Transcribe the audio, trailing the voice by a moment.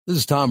This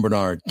is Tom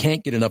Bernard.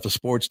 Can't get enough of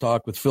sports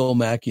talk with Phil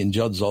Mackey and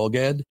Judd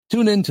Zolgad?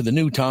 Tune in to the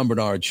new Tom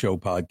Bernard Show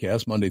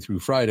podcast Monday through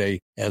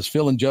Friday as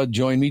Phil and Judd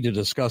join me to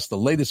discuss the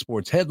latest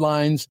sports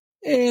headlines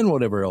and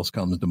whatever else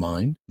comes to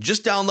mind.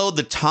 Just download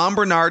the Tom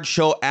Bernard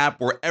Show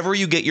app wherever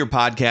you get your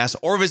podcasts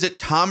or visit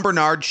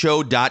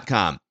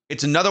tombernardshow.com.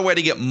 It's another way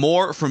to get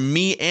more from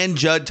me and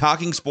Judd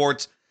talking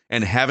sports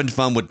and having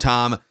fun with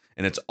Tom,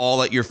 and it's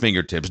all at your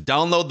fingertips.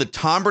 Download the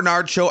Tom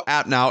Bernard Show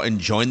app now and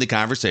join the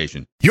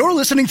conversation. You're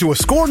listening to a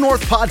Score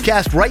North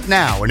podcast right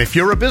now, and if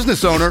you're a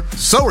business owner,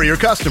 so are your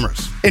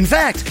customers. In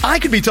fact, I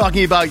could be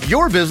talking about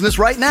your business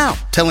right now,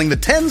 telling the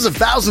tens of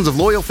thousands of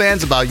loyal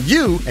fans about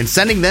you and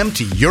sending them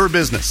to your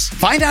business.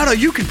 Find out how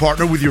you can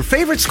partner with your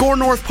favorite Score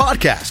North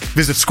podcast.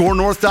 Visit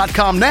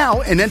scorenorth.com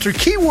now and enter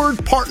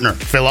keyword partner.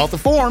 Fill out the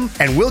form,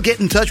 and we'll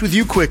get in touch with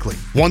you quickly.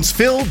 Once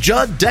Phil,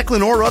 Judd,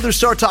 Declan, or others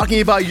start talking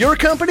about your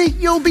company,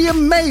 you'll be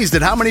amazed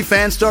at how many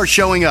fans start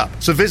showing up.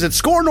 So visit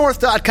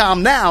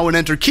scorenorth.com now and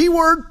enter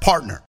keyword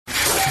partner.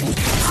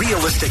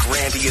 Realistic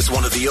Randy is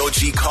one of the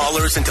OG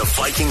callers into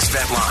Vikings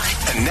Vent Line.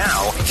 And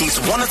now he's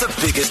one of the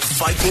biggest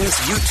Vikings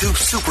YouTube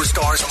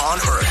superstars on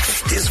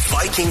earth. His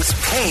Vikings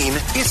pain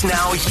is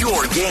now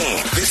your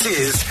game. This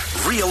is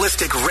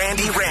Realistic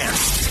Randy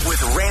Rants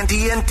with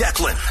Randy and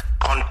Declan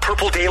on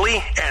Purple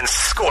Daily and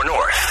Score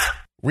North.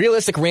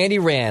 Realistic Randy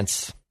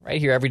Rants right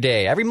here every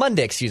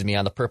Monday,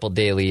 on the Purple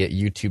Daily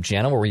YouTube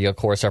channel, where we, of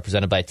course, are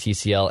presented by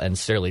TCL and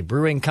Surly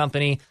Brewing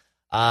Company.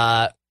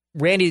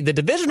 Randy, the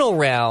divisional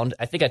round,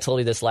 I think I told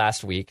you this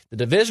last week, the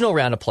divisional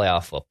round of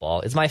playoff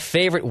football is my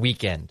favorite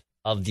weekend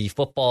of the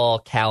football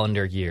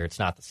calendar year. It's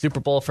not the Super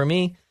Bowl for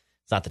me.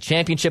 It's not the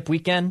championship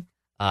weekend.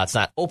 It's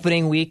not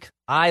opening week.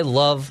 I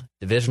love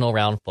divisional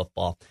round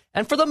football.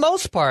 And for the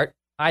most part,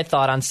 I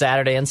thought on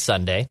Saturday and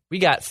Sunday, we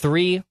got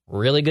 3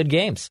 really good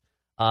games.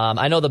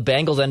 I know the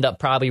Bengals end up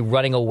probably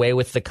running away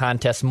with the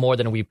contest more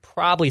than we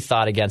probably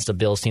thought against a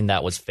Bills team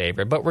that was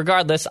favored. But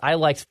regardless, I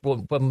liked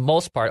the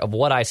most part of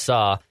what I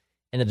saw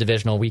in the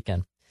divisional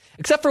weekend.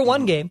 Except for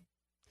one game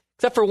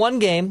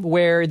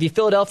where the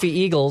Philadelphia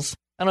Eagles,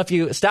 I don't know if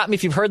you stop me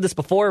if you've heard this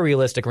before,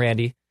 Realistic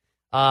Randy,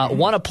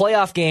 won a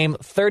playoff game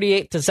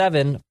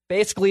 38-7,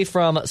 basically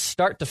from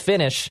start to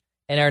finish,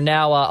 and are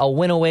now a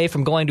win away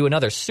from going to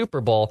another Super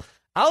Bowl.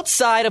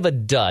 Outside of a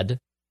dud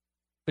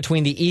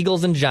between the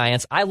Eagles and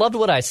Giants, I loved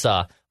what I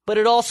saw, but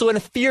it also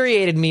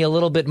infuriated me a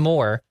little bit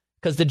more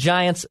because the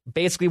Giants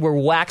basically were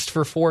waxed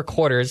for 4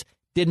 quarters,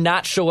 did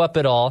not show up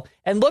at all,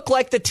 and looked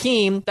like the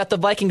team that the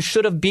Vikings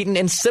should have beaten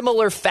in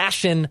similar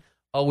fashion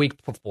a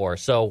week before.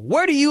 So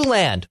where do you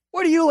land?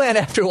 Where do you land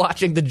after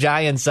watching the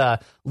Giants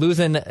lose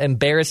in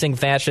embarrassing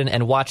fashion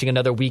and watching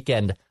another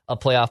weekend of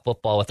playoff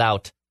football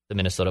without the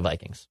Minnesota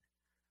Vikings?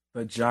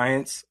 The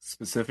Giants,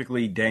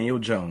 specifically Daniel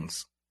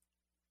Jones,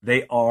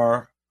 they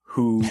are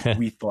who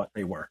we thought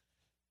they were,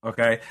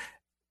 okay?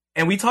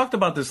 And we talked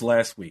about this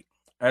last week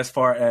as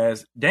far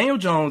as Daniel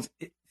Jones,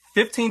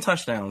 15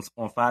 touchdowns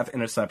on 5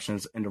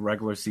 interceptions in the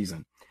regular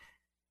season.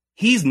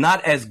 He's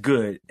not as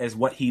good as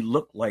what he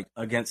looked like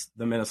against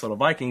the Minnesota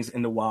Vikings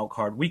in the wild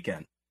card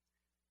weekend.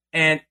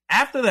 And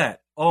after that,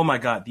 oh my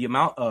God, the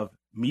amount of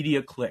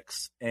media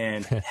clicks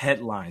and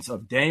headlines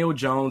of Daniel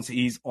Jones,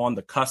 he's on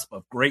the cusp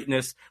of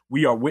greatness.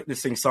 We are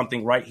witnessing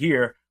something right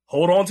here.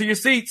 Hold on to your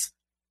seats.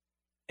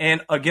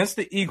 And against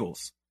the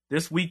Eagles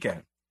this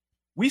weekend,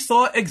 we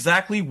saw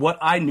exactly what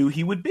I knew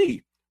he would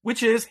be,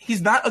 which is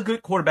he's not a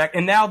good quarterback.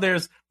 And now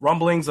there's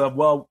rumblings of,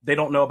 well, they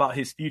don't know about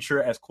his future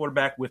as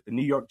quarterback with the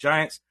New York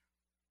Giants.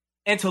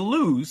 And to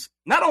lose,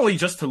 not only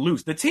just to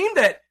lose, the team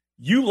that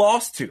you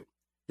lost to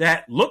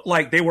that looked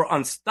like they were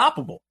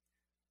unstoppable,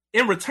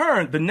 in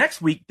return, the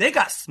next week, they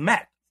got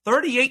smacked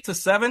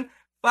 38-7,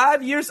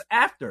 5 years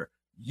after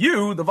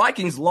you, the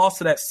Vikings, lost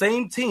to that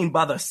same team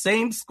by the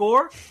same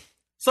score.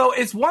 So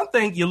it's one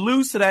thing you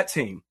lose to that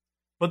team,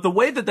 but the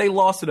way that they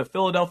lost to the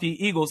Philadelphia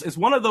Eagles is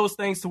one of those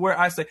things to where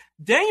I say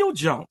Daniel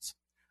Jones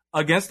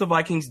against the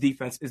Vikings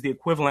defense is the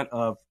equivalent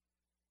of,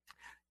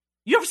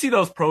 you ever see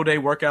those pro day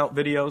workout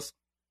videos,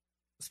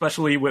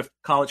 especially with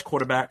college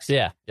quarterbacks?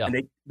 Yeah.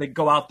 And they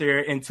go out there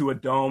into a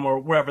dome or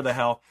wherever the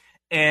hell,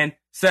 and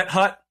set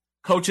hut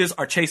coaches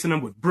are chasing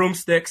them with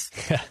broomsticks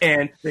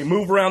and they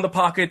move around the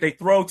pocket. They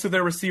throw to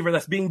their receiver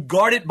that's being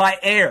guarded by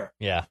air.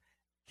 Yeah.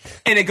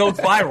 And it goes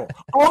viral.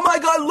 Oh my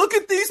God, look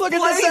at these Look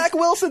plays. at the Zach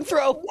Wilson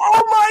throw.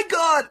 Oh my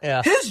God.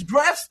 Yeah. His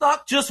draft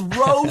stock just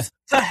rose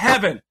to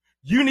heaven.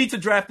 You need to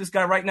draft this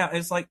guy right now. And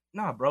it's like,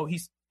 nah, bro,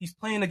 he's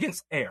playing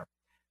against air.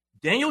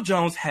 Daniel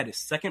Jones had his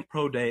second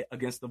pro day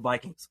against the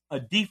Vikings, a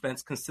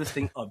defense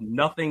consisting of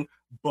nothing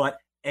but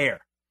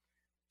air.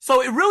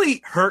 So it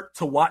really hurt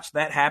to watch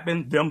that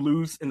happen, them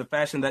lose in the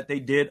fashion that they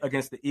did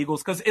against the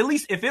Eagles. Because at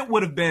least if it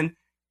would have been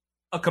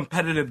a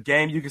competitive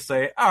game, you could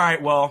say, all right,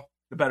 well,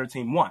 the better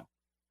team won.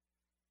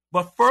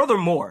 But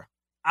furthermore,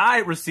 I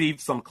received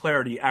some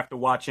clarity after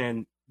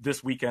watching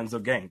this weekend's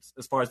of games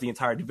as far as the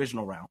entire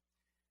divisional round.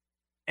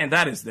 And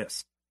that is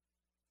this.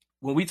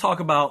 When we talk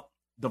about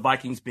the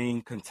Vikings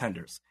being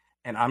contenders,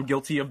 and I'm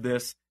guilty of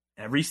this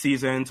every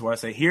season, to where I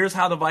say, here's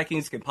how the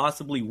Vikings can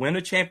possibly win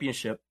a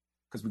championship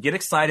because we get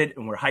excited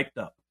and we're hyped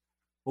up.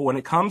 But when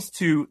it comes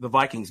to the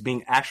Vikings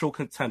being actual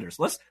contenders,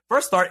 let's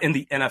first start in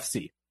the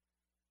NFC.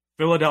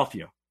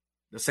 Philadelphia,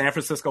 the San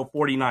Francisco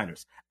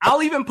 49ers.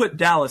 I'll even put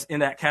Dallas in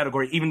that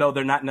category, even though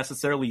they're not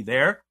necessarily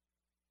there.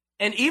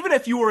 And even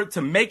if you were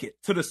to make it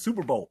to the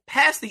Super Bowl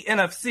past the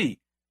NFC,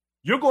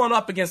 you're going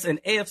up against an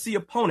AFC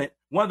opponent,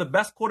 one of the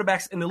best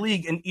quarterbacks in the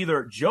league in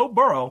either Joe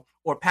Burrow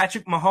or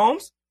Patrick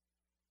Mahomes.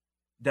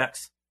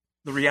 Dex,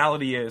 the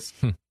reality is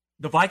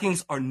the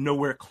Vikings are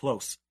nowhere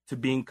close to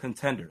being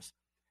contenders.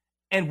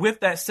 And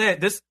with that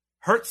said, this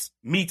hurts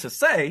me to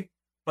say,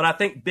 but I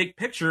think big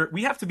picture,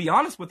 we have to be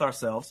honest with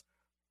ourselves.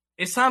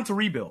 It's time to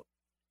rebuild.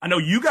 I know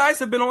you guys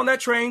have been on that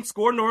train,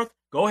 Score North.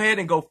 Go ahead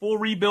and go full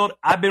rebuild.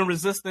 I've been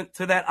resistant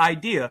to that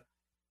idea.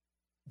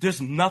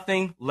 There's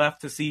nothing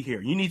left to see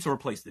here. You need to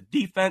replace the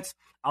defense.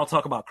 I'll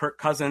talk about Kirk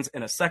Cousins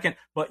in a second,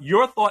 but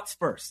your thoughts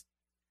first.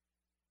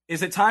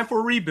 Is it time for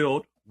a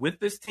rebuild with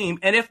this team?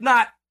 And if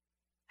not,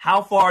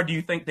 how far do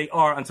you think they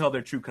are until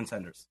they're true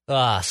contenders?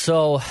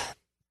 So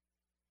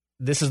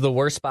this is the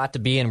worst spot to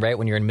be in, right,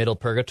 when you're in middle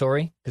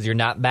purgatory, because you're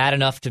not bad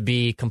enough to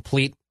be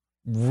complete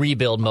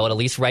rebuild mode, at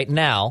least right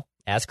now,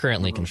 as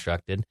currently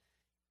constructed.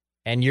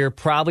 And you're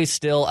probably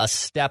still a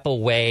step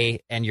away,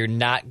 and you're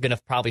not going to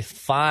probably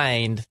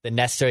find the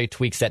necessary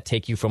tweaks that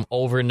take you from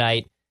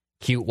overnight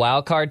cute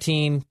wildcard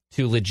team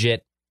to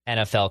legit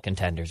NFL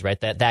contenders, right?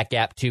 That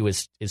gap, too,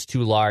 is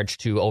too large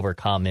to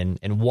overcome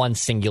in one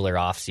singular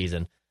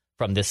offseason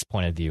from this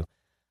point of view.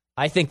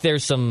 I think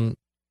there's going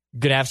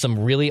to have some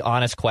really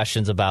honest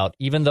questions about,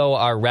 even though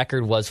our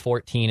record was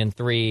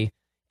 14-3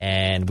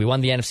 and we won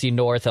the NFC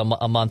North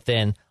a month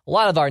in, a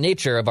lot of our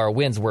nature of our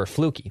wins were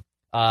fluky.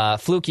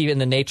 Fluky in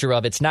the nature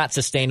of it's not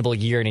sustainable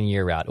year in and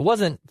year out. It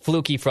wasn't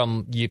fluky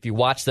from, if you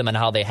watch them and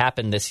how they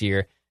happened this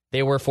year,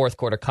 they were fourth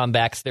quarter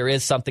comebacks. There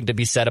is something to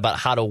be said about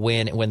how to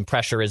win when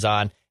pressure is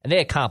on, and they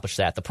accomplished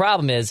that. The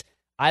problem is,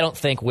 I don't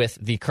think with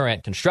the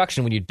current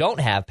construction, when you don't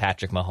have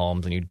Patrick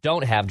Mahomes and you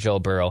don't have Joe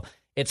Burrow,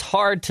 it's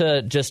hard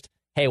to just,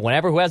 hey,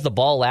 whenever who has the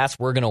ball last,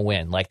 we're going to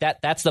win. Like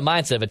that's the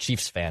mindset of a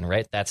Chiefs fan,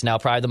 right? That's now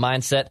probably the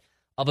mindset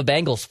of a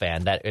Bengals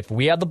fan, that if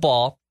we have the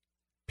ball,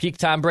 peak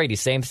Tom Brady,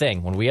 same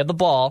thing. When we have the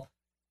ball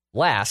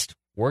last,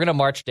 we're going to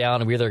march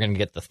down and we're either going to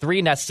get the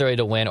 3 necessary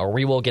to win, or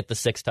we will get the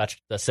 6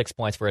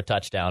 points for a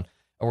touchdown,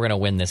 and we're going to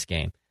win this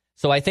game.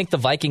 So I think the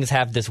Vikings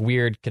have this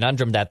weird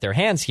conundrum at their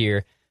hands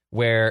here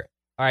where,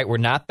 all right, we're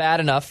not bad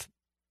enough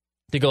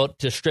to go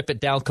to strip it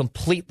down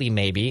completely,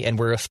 maybe, and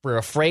we're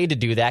afraid to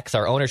do that because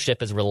our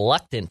ownership is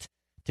reluctant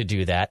to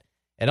do that.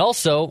 And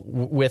also,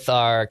 with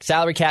our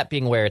salary cap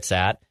being where it's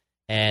at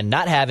and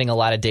not having a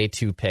lot of day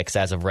 2 picks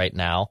as of right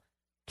now,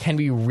 can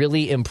we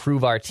really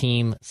improve our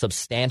team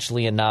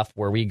substantially enough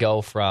where we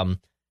go from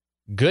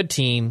good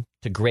team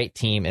to great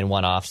team in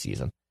one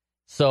offseason?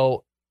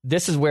 So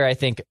this is where I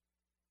think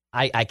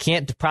I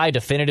can't probably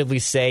definitively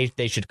say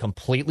they should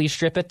completely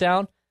strip it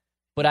down,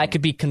 but I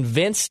could be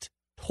convinced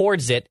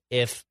towards it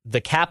if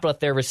the capital that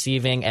they're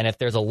receiving and if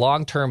there's a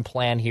long-term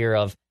plan here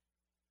of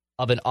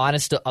an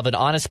honest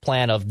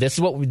plan of these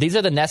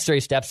are the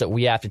necessary steps that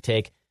we have to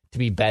take to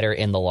be better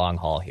in the long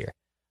haul here.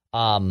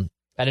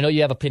 And I know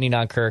you have opinion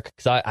on Kirk,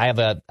 because I have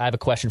a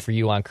question for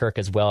you on Kirk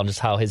as well, and just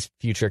how his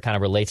future kind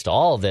of relates to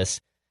all of this.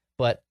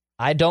 But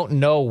I don't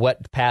know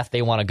what path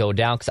they want to go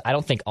down, because I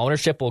don't think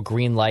ownership will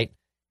greenlight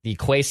the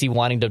Kwesi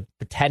wanting to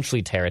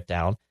potentially tear it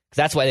down, because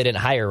that's why they didn't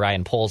hire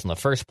Ryan Poles in the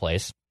first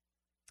place.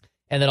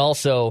 And then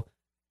also,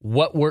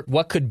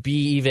 what could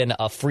be even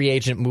a free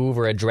agent move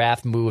or a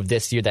draft move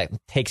this year that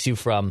takes you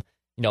from,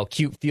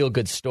 cute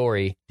feel-good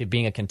story to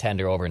being a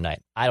contender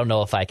overnight? I don't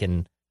know if I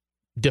can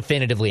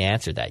definitively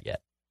answer that yet.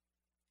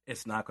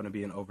 It's not going to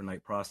be an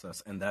overnight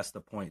process, and that's the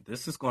point.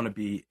 This is going to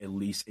be at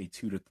least a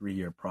 2 to 3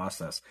 year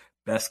process,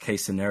 best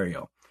case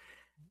scenario.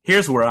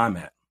 Here's where I'm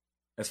at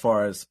as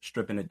far as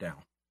stripping it down.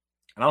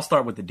 And I'll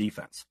start with the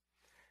defense.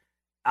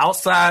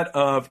 Outside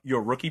of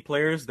your rookie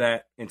players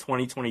that in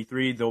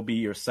 2023, they'll be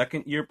your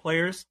second-year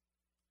players,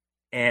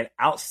 and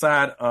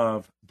outside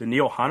of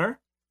Danielle Hunter,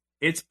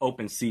 it's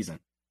open season.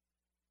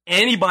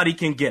 Anybody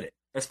can get it.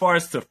 As far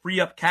as to free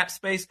up cap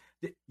space,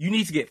 you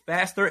need to get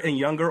faster and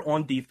younger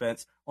on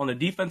defense. On the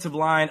defensive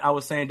line, I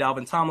was saying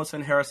Dalvin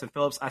Tomlinson, Harrison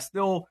Phillips. I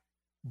still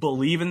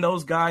believe in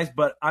those guys,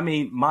 but I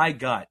mean, my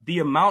God, the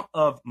amount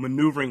of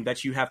maneuvering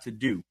that you have to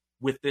do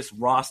with this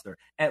roster.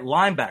 At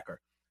linebacker,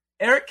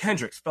 Eric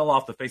Kendricks fell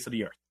off the face of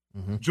the earth.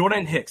 Mm-hmm.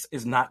 Jordan Hicks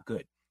is not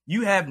good.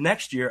 You have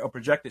next year a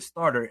projected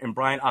starter in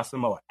Brian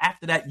Asamoah.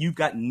 After that, you've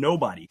got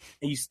nobody,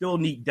 and you still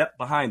need depth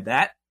behind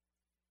that.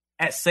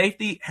 At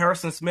safety,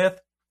 Harrison Smith,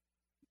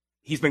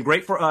 he's been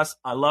great for us.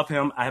 I love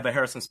him. I have a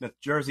Harrison Smith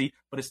jersey,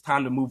 but it's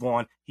time to move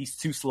on. He's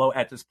too slow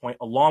at this point,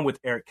 along with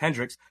Eric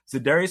Kendricks.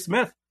 Za'Darius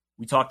Smith,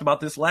 we talked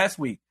about this last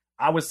week.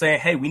 I was saying,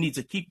 hey, we need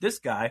to keep this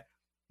guy.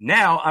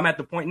 Now, I'm at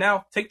the point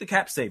now, take the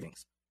cap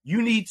savings.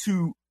 You need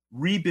to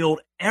rebuild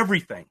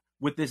everything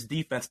with this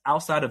defense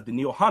outside of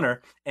Danielle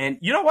Hunter. And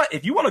you know what?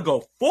 If you want to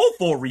go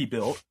full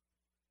rebuild,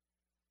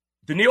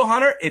 Danielle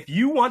Hunter, if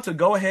you want to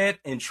go ahead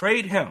and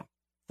trade him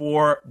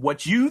for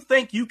what you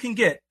think you can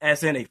get,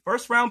 as in a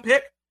first-round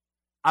pick,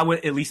 I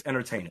would at least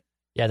entertain it.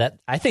 Yeah,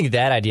 I think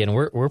that idea, and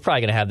we're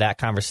probably going to have that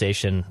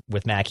conversation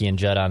with Mackey and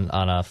Judd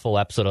on a full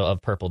episode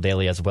of Purple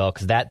Daily as well,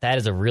 because that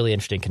is a really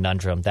interesting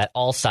conundrum that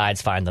all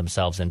sides find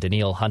themselves in.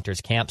 Daniil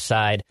Hunter's camp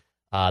side,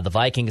 the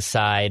Vikings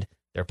side,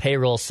 their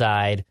payroll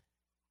side,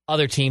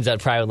 other teams that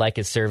probably would like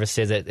his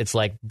services. It's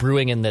like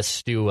brewing in this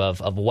stew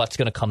of what's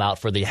going to come out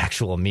for the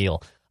actual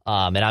meal.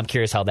 And I'm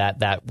curious how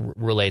that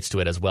relates to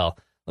it as well.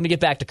 Let me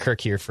get back to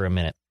Kirk here for a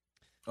minute,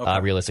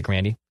 okay. Realistic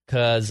Randy,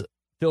 because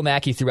Phil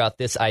Mackey threw out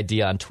this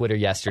idea on Twitter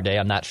yesterday.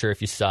 I'm not sure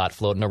if you saw it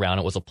floating around.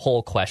 It was a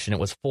poll question. It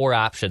was 4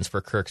 options for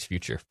Kirk's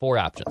future. 4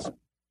 options.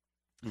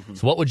 Mm-hmm.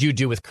 So what would you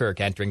do with Kirk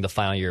entering the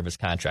final year of his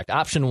contract?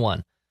 Option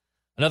 1,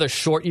 another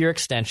short year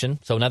extension.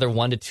 So another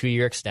 1 to 2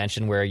 year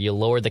extension where you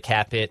lower the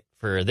cap hit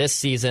for this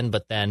season,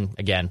 but then,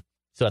 again,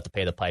 still have to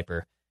pay the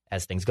piper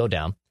as things go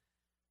down.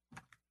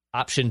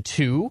 Option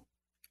 2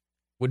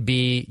 would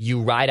be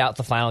you ride out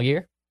the final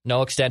year.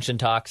 No extension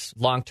talks,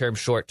 long-term,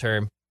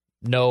 short-term.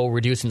 No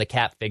reducing the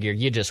cap figure.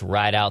 You just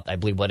ride out, I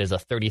believe, what is a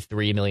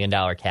 $33 million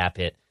cap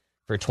hit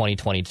for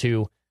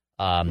 2022,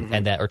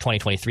 and then or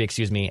 2023,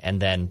 excuse me,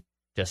 and then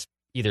just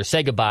either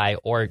say goodbye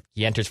or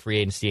he enters free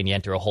agency and you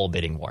enter a whole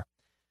bidding war.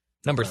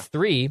 Number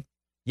 3,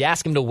 you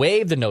ask him to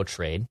waive the no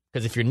trade,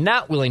 because if you're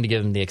not willing to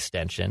give him the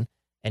extension,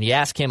 and you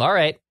ask him, all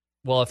right,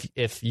 well,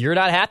 if you're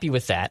not happy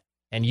with that,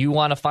 and you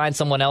want to find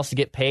someone else to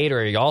get paid,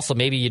 or you also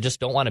maybe you just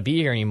don't want to be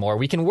here anymore,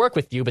 we can work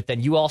with you, but then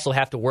you also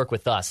have to work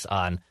with us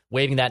on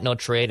waiving that no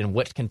trade and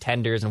what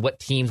contenders and what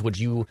teams would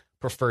you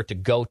prefer to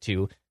go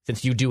to,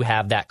 since you do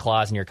have that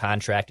clause in your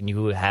contract and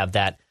you have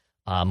that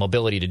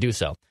mobility to do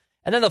so.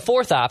 And then the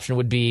 4th option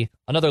would be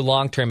another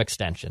long-term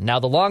extension. Now,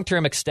 the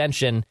long-term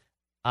extension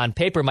on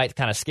paper might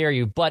kind of scare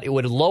you, but it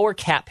would lower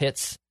cap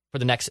hits for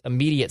the next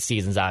immediate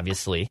seasons,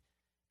 obviously.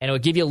 And it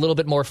would give you a little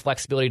bit more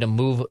flexibility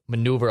to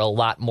maneuver a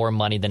lot more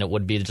money than it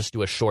would be to just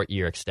do a short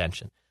year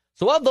extension.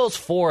 So of those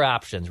 4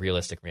 options,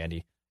 Realistic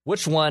Randy,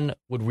 which one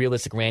would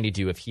Realistic Randy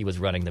do if he was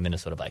running the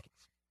Minnesota Vikings?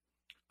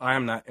 I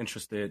am not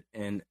interested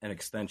in an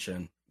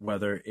extension,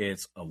 whether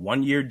it's a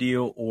 1-year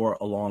deal or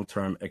a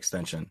long-term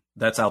extension.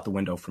 That's out the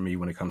window for me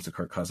when it comes to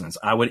Kirk Cousins.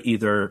 I would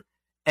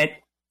and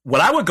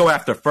what I would go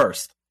after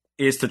first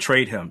is to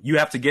trade him. You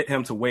have to get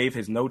him to waive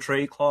his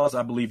no-trade clause.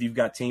 I believe you've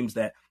got teams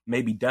that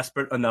may be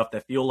desperate enough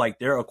that feel like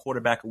they're a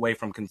quarterback away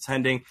from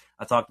contending.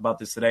 I talked about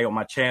this today on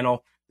my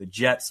channel, the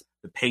Jets,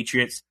 the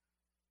Patriots.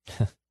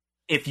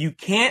 If you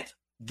can't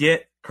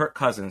get Kirk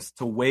Cousins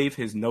to waive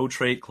his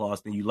no-trade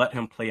clause, then you let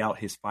him play out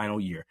his final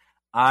year.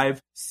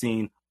 I've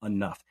seen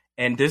enough.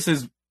 And this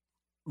is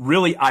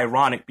really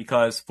ironic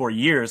because for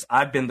years,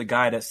 I've been the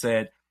guy that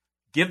said,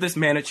 give this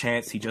man a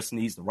chance. He just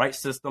needs the right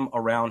system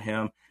around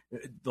him.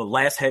 The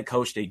last head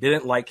coach, they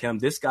didn't like him.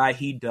 This guy,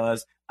 he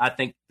does. I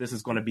think this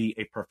is going to be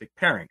a perfect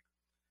pairing.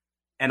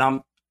 And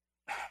I'm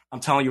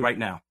telling you right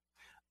now,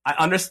 I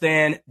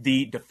understand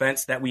the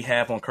defense that we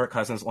have on Kirk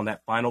Cousins on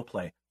that final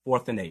play,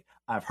 4th and 8.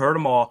 I've heard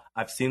them all.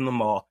 I've seen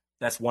them all.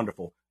 That's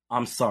wonderful.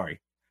 I'm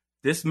sorry.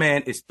 This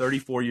man is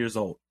 34 years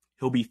old.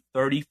 He'll be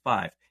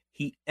 35.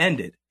 He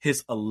ended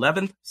his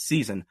 11th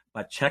season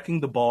by checking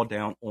the ball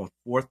down on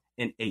 4th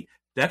and 8.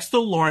 Dexter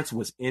Lawrence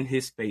was in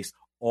his face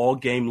all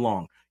game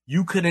long.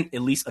 You couldn't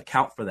at least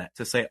account for that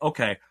to say,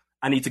 okay,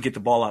 I need to get the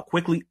ball out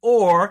quickly.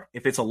 Or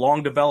if it's a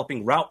long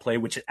developing route play,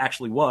 which it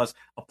actually was,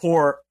 a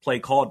poor play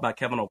called by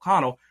Kevin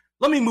O'Connell,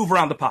 let me move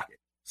around the pocket.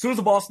 As soon as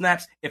the ball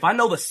snaps, if I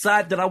know the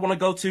side that I want to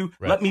go to,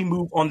 Let me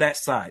move on that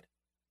side.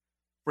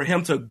 For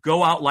him to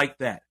go out like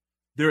that,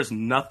 there is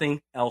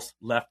nothing else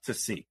left to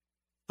see.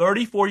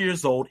 34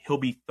 years old, he'll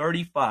be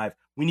 35.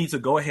 We need to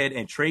go ahead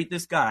and trade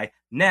this guy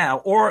now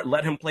or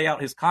let him play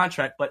out his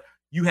contract, but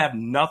you have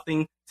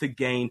nothing to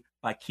gain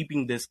by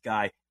keeping this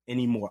guy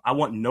anymore. I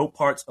want no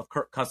parts of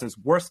Kirk Cousins'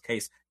 worst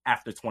case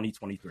after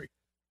 2023.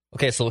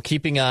 Okay, so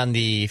keeping on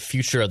the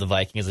future of the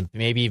Vikings and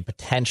maybe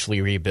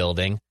potentially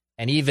rebuilding,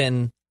 and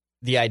even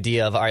the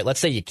idea of, all right, let's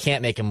say you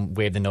can't make him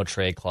waive the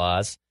no-trade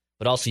clause,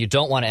 but also you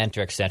don't want to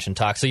enter extension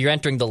talk, so you're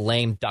entering the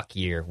lame duck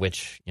year,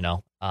 which,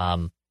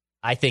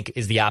 I think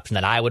is the option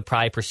that I would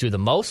probably pursue the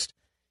most.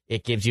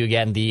 It gives you,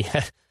 again, the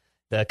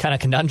the kind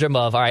of conundrum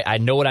of, all right, I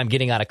know what I'm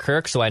getting out of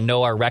Kirk, so I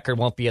know our record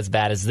won't be as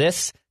bad as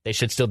this. They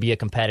should still be a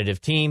competitive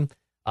team.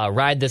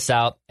 Ride this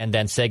out and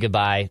then say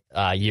goodbye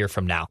a year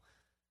from now.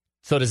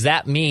 So does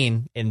that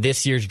mean in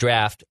this year's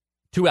draft,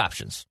 2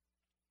 options?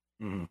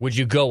 Mm-hmm. Would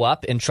you go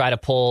up and try to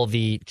pull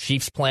the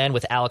Chiefs plan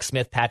with Alex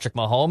Smith, Patrick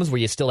Mahomes, where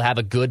you still have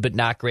a good but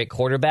not great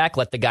quarterback,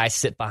 let the guy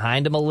sit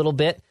behind him a little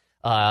bit,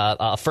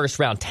 a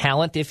first-round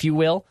talent, if you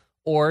will?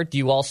 Or do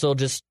you also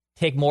just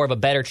take more of a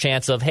better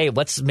chance of, hey,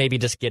 let's maybe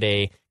just get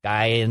a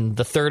guy in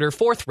the 3rd or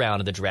 4th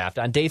round of the draft,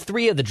 on day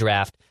 3 of the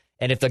draft,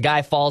 and if the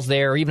guy falls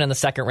there, or even in the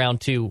 2nd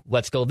round too,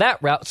 let's go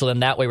that route. So then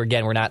that way,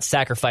 we're not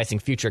sacrificing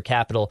future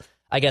capital.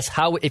 I guess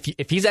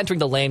if he's entering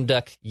the lame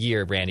duck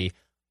year, Brandy,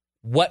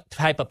 what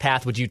type of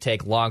path would you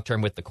take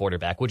long-term with the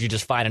quarterback? Would you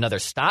just find another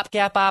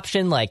stopgap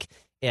option, like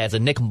as a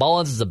Nick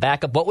Mullins as a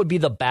backup? What would be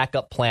the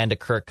backup plan to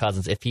Kirk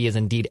Cousins if he is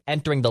indeed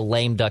entering the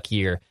lame duck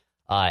year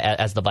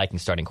as the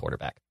Vikings starting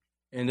quarterback?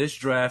 In this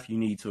draft, you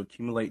need to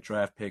accumulate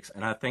draft picks.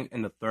 And I think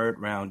in the third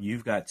round,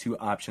 you've got two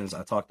options.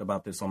 I talked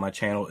about this on my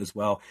channel as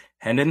well.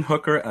 Hendon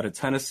Hooker out of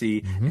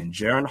Tennessee and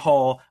Jaren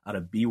Hall out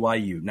of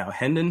BYU. Now,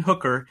 Hendon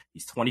Hooker,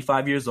 he's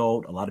 25 years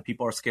old. A lot of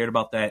people are scared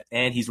about that.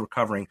 And he's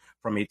recovering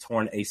from a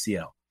torn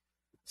ACL.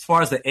 As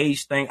far as the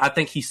age thing, I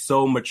think he's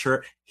so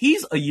mature.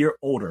 He's a year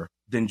older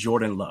than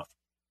Jordan Love.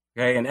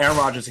 Okay. And Aaron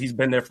Rodgers, he's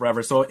been there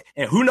forever. So,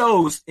 and who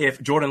knows if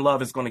Jordan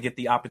Love is going to get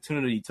the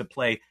opportunity to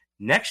play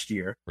next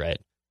year. Right.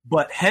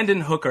 But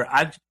Hendon Hooker,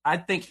 I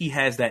think he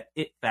has that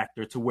it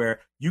factor to where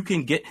you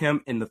can get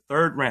him in the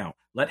third round.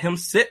 Let him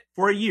sit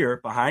for a year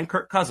behind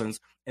Kirk Cousins.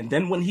 And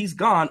then when he's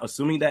gone,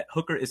 assuming that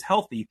Hooker is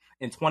healthy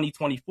in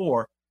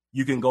 2024,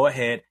 you can go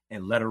ahead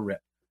and let her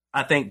rip.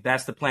 I think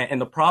that's the plan. And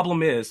the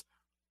problem is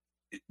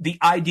the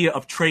idea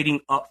of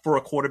trading up for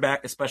a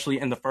quarterback, especially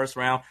in the first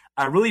round.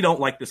 I really don't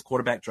like this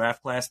quarterback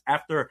draft class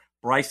after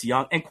Bryce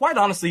Young. And quite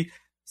honestly,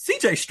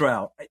 CJ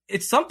Stroud,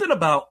 it's something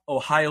about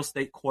Ohio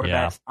State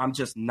quarterbacks I'm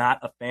just not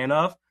a fan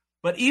of.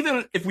 But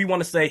even if we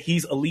want to say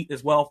he's elite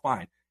as well,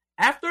 fine.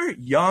 After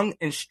Young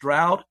and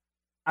Stroud,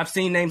 I've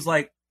seen names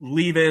like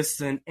Levis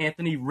and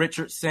Anthony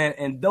Richardson,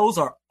 and those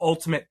are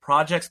ultimate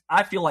projects.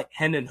 I feel like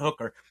Hendon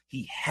Hooker,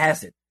 he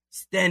has it.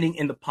 Standing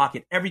in the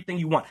pocket, everything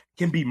you want,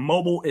 can be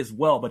mobile as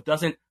well, but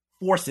doesn't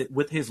force it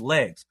with his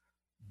legs.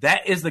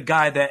 That is the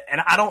guy that,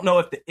 and I don't know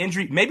if the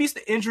injury, maybe it's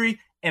the injury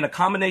and a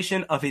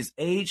combination of his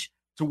age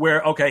to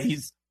where, okay,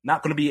 he's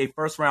not going to be a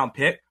first round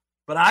pick,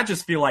 but I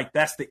just feel like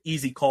that's the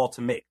easy call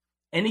to make.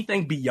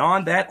 Anything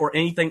beyond that or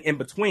anything in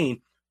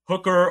between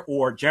Hooker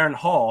or Jaren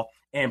Hall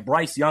and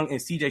Bryce Young and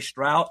CJ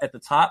Stroud at the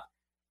top,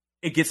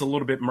 it gets a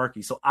little bit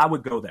murky. So I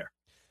would go there.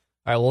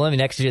 All right, well, let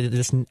me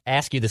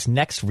ask you this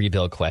next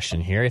rebuild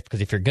question here,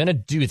 because if you're going to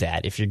do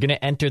that, if you're going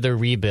to enter the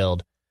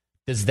rebuild,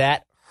 does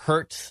that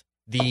hurt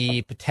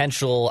the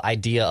potential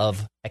idea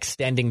of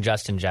extending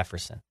Justin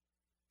Jefferson?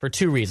 For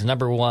two reasons.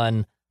 Number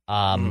one,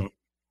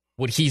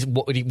 would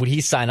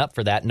he sign up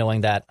for that,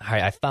 knowing that, all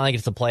right, I finally get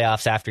to the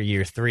playoffs after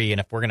year 3,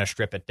 and if we're going to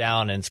strip it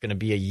down and it's going to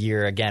be a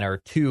year again or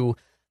two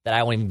that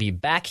I won't even be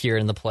back here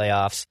in the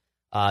playoffs,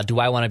 do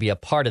I want to be a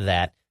part of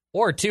that?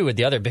 Or two,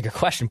 the other bigger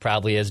question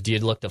probably is, do you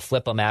look to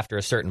flip him after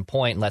a certain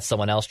point and let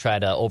someone else try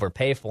to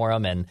overpay for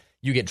him and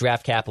you get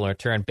draft capital in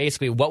return?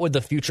 Basically, what would the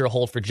future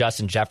hold for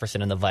Justin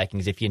Jefferson and the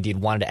Vikings if you indeed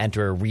wanted to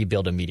enter a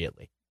rebuild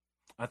immediately?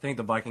 I think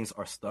the Vikings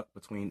are stuck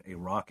between a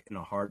rock and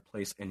a hard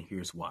place, and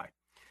here's why.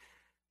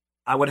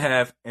 I would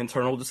have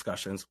internal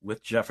discussions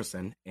with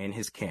Jefferson and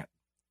his camp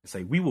and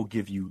say, we will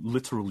give you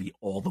literally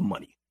all the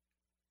money.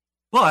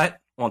 But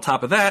on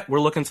top of that, we're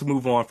looking to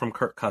move on from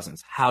Kirk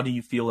Cousins. How do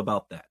you feel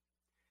about that?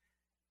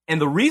 And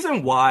the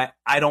reason why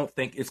I don't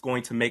think it's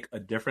going to make a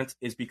difference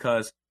is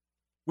because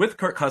with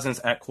Kirk Cousins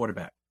at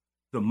quarterback,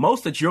 the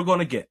most that you're going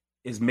to get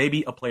is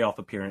maybe a playoff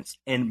appearance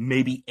and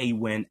maybe a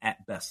win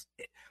at best.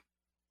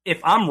 If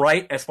I'm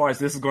right, as far as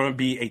this is going to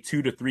be a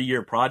 2 to 3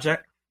 year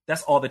project,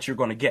 that's all that you're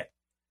going to get.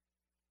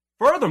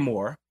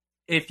 Furthermore,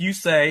 if you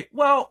say,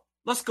 well,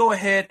 let's go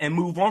ahead and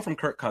move on from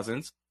Kirk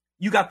Cousins,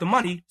 you got the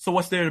money, so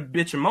what's there to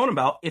bitch and moan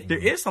about? If there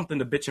is something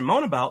to bitch and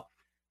moan about,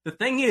 the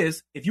thing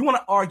is, if you want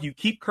to argue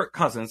keep Kirk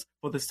Cousins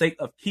for the sake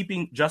of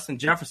keeping Justin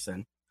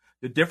Jefferson,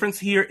 the difference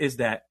here is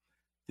that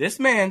this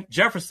man,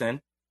 Jefferson,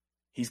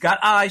 he's got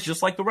eyes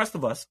just like the rest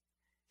of us.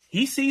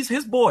 He sees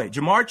his boy,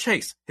 Jamar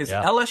Chase, his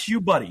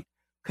LSU buddy,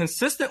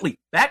 consistently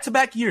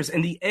back-to-back years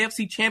in the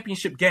AFC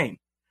Championship game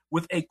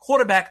with a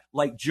quarterback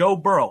like Joe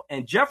Burrow.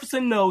 And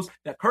Jefferson knows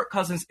that Kirk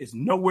Cousins is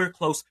nowhere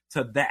close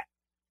to that.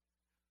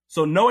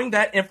 So knowing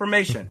that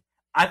information,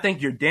 I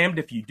think you're damned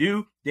if you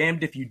do,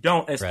 damned if you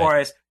don't, as far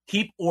as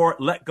keep or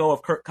let go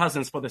of Kirk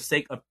Cousins for the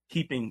sake of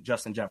keeping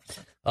Justin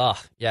Jefferson.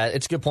 Oh, yeah,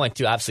 it's a good point,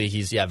 too. Obviously,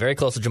 he's very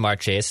close to Jamar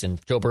Chase, and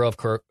Joe Burrow,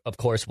 of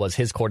course, was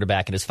his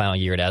quarterback in his final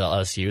year at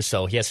LSU,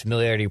 so he has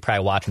familiarity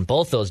probably watching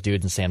both those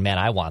dudes and saying, man,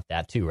 I want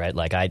that, too, right?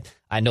 Like,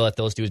 I know that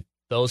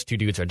those two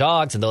dudes are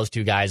dogs, and those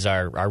two guys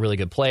are really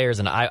good players,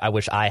 and I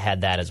wish I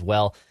had that as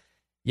well.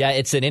 Yeah,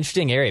 it's an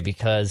interesting area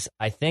because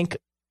I think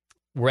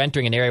we're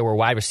entering an area where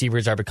wide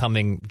receivers are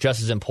becoming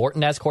just as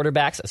important as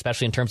quarterbacks,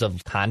 especially in terms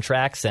of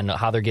contracts and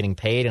how they're getting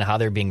paid and how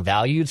they're being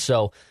valued.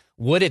 So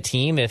would a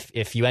team,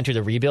 if you enter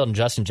the rebuild and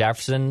Justin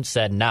Jefferson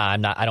said, nah,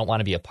 I don't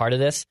want to be a part of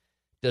this,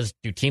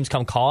 do teams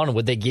come calling?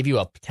 Would they give you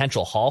a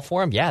potential haul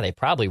for him? Yeah, they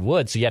probably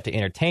would. So you have to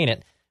entertain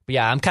it. But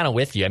yeah, I'm kind of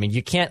with you. I mean,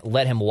 you can't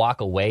let him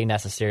walk away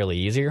necessarily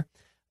easier.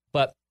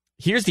 But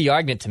here's the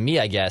argument to me,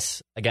 I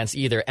guess, against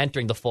either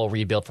entering the full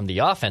rebuild from the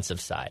offensive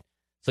side.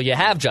 So you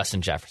have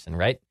Justin Jefferson,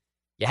 right?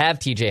 You have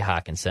TJ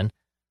Hawkinson.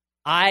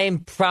 I'm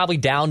probably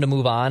down to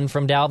move on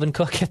from Dalvin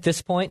Cook at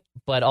this point,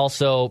 but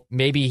also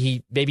maybe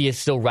he's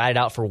still ride it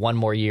out for one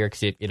more year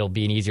because it'll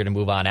be easier to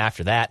move on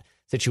after that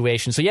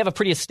situation. So you have a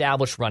pretty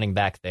established running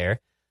back there.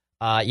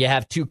 You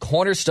have two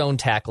cornerstone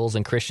tackles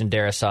in Christian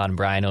Darrisaw and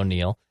Brian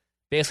O'Neill.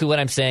 Basically what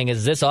I'm saying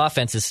is this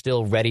offense is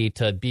still ready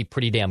to be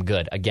pretty damn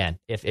good, again,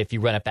 if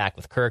you run it back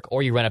with Kirk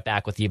or you run it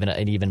back with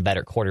an even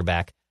better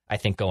quarterback, I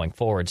think, going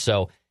forward.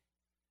 So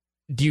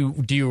do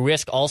you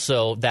risk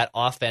also that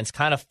offense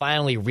kind of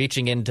finally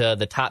reaching into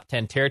the top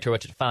 10 territory,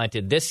 which it finally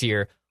did this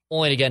year,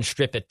 only to again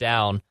strip it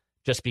down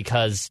just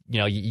because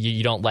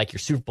you don't like your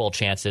Super Bowl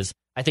chances?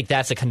 I think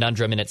that's a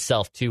conundrum in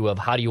itself too, of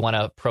how do you want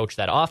to approach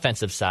that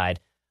offensive side,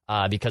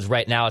 because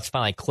right now it's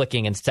finally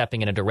clicking and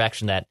stepping in a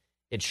direction that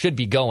it should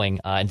be going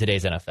in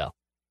today's NFL.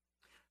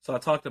 So I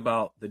talked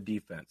about the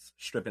defense,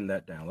 stripping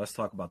that down. Let's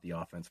talk about the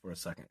offense for a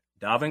second.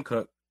 Dalvin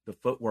Cook, the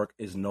footwork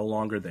is no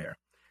longer there.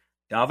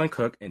 Dalvin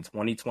Cook in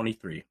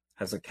 2023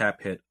 has a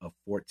cap hit of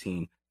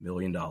 $14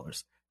 million.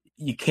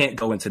 You can't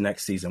go into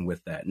next season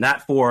with that.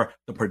 Not for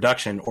the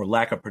production or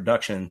lack of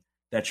production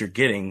that you're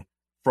getting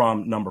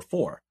from number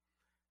 4.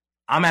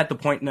 I'm at the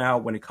point now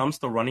when it comes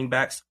to running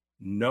backs,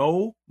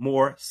 no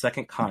more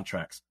second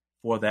contracts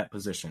for that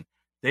position.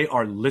 They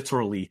are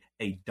literally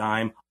a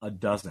dime a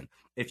dozen.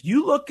 If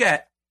you look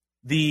at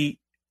the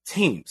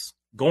teams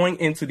going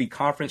into the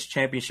conference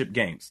championship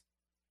games,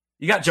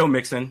 you got Joe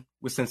Mixon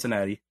with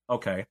Cincinnati.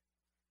 Okay.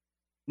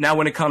 Now,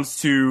 when it comes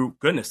to,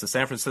 the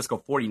San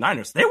Francisco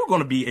 49ers, they were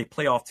going to be a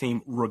playoff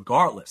team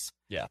regardless.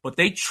 Yeah. But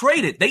they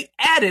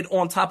added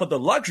on top of the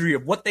luxury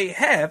of what they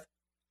have,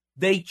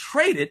 they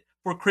traded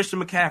for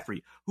Christian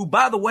McCaffrey, who,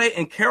 by the way,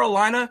 in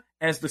Carolina,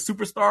 as the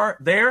superstar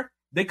there,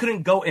 they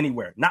couldn't go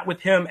anywhere, not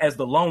with him as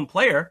the lone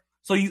player.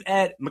 So you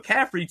add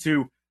McCaffrey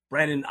to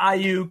Brandon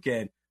Ayuk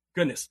and,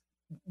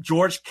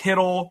 George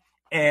Kittle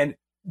and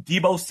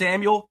Deebo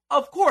Samuel.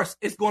 Of course,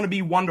 it's going to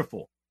be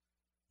wonderful.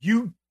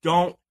 You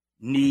don't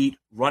need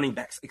running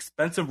backs,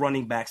 expensive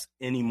running backs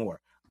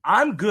anymore.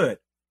 I'm good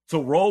to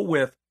roll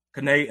with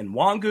Kene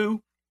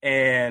Nwangu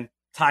and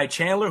Ty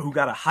Chandler, who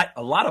got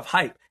a lot of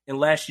hype in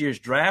last year's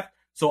draft.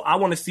 So I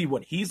want to see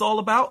what he's all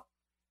about.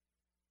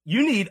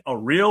 You need a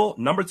real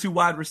number 2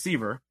 wide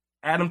receiver,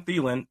 Adam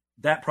Thielen.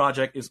 That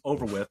project is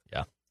over with.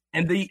 Yeah.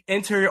 And the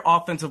interior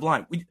offensive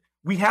line.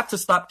 We have to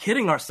stop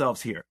kidding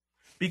ourselves here,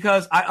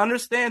 because I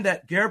understand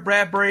that Garrett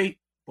Bradbury,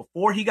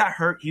 before he got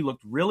hurt, he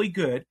looked really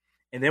good.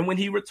 And then when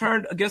he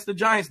returned against the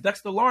Giants,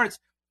 Dexter Lawrence,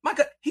 my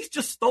God, he's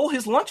just stole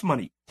his lunch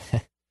money.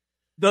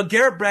 The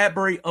Garrett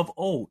Bradbury of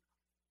old.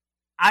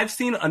 I've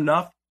seen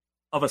enough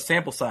of a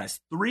sample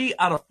size. 3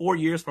 out of 4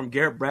 years from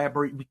Garrett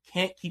Bradbury. We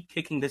can't keep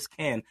kicking this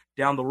can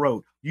down the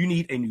road. You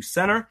need a new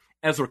center.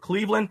 Ezra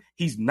Cleveland,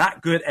 he's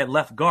not good at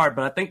left guard,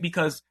 but I think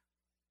because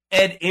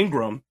Ed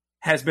Ingram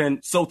has been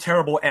so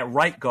terrible at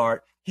right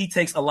guard, he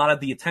takes a lot of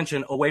the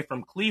attention away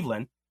from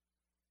Cleveland.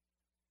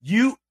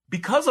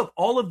 Because of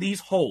all of these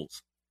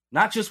holes,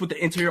 not just with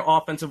the interior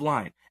offensive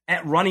line,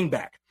 at running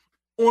back,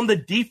 on the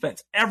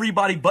defense,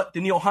 everybody but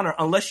Danielle Hunter,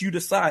 unless you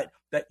decide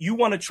that you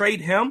want to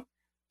trade him,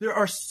 there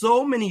are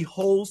so many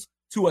holes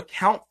to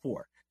account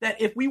for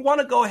that if we want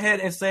to go ahead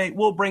and say,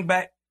 we'll bring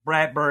back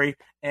Bradbury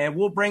and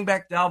we'll bring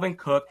back Dalvin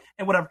Cook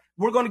and whatever,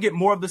 we're going to get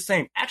more of the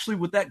same. Actually,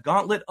 with that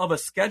gauntlet of a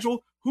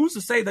schedule, who's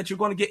to say that you're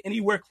going to get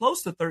anywhere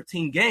close to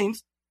 13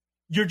 games?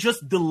 You're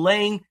just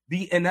delaying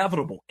the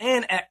inevitable.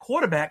 And at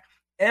quarterback,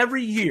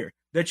 every year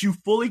that you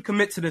fully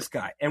commit to this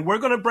guy, and we're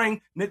going to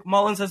bring Nick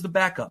Mullins as the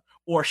backup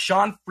or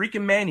Sean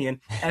freaking Mannion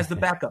as the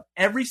backup,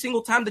 every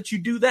single time that you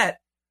do that,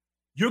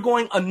 you're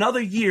going another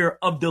year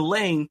of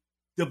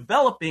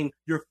developing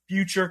your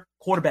future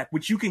quarterback,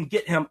 which you can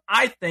get him,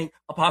 I think,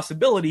 a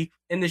possibility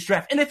in this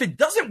draft. And if it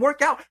doesn't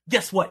work out,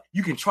 guess what?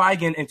 You can try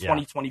again in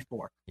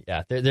 2024.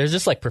 Yeah, there's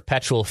just like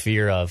perpetual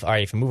fear of, all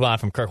right, if you move on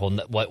from Kirk, well,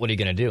 what are you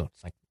going to do?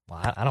 It's like,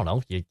 well, I don't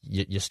know.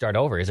 You start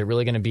over. Is it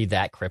really going to be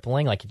that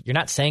crippling? Like, you're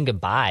not saying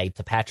goodbye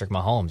to Patrick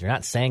Mahomes. You're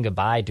not saying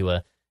goodbye to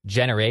a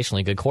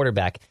generationally good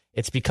quarterback.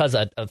 It's because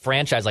a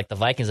franchise like the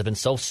Vikings have been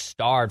so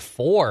starved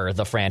for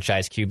the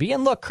franchise QB.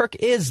 And look, Kirk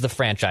is the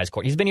franchise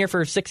quarterback. He's been here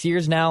for 6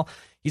 years now.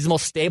 He's the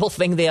most stable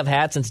thing they have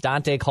had since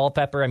Dante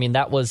Culpepper. I mean,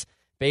 that was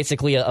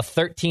basically a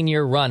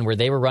 13-year run where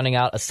they were running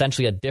out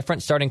essentially a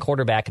different starting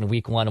quarterback in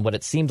week 1 and what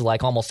it seemed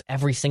like almost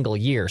every single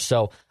year.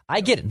 So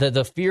I get it.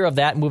 The fear of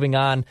that moving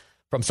on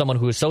from someone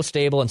who is so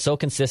stable and so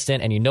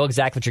consistent and you know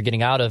exactly what you're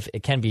getting out of,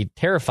 it can be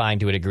terrifying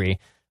to a degree.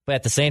 But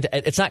at the same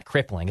time, it's not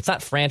crippling. It's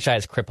not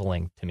franchise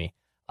crippling to me.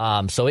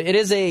 So it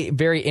is a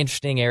very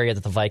interesting area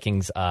that the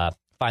Vikings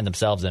find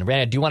themselves in.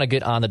 Randy, I do want to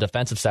get on the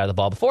defensive side of the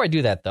ball. Before I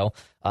do that, though,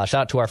 shout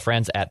out to our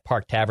friends at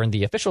Park Tavern,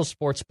 the official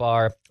sports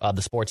bar of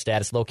the Sports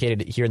Stat. It's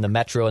located here in the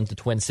Metro and the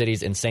Twin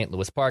Cities in St.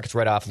 Louis Park. It's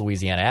right off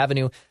Louisiana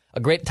Avenue. A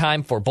great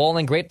time for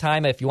bowling, great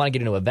time if you want to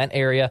get into an event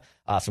area.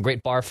 Some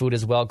great bar food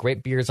as well,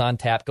 great beers on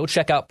tap. Go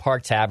check out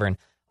Park Tavern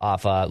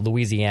off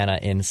Louisiana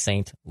in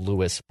St.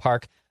 Louis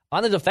Park.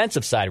 On the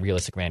defensive side,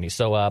 Realistic Randy,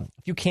 so a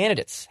few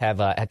candidates have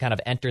kind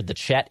of entered the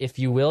chat, if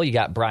you will. You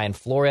got Brian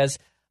Flores,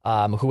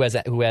 who was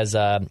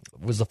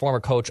the former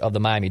coach of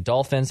the Miami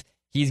Dolphins.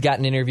 He's got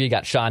an interview. You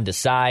got Sean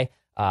Desai,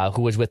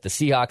 who was with the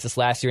Seahawks this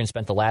last year and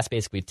spent the last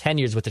basically 10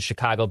 years with the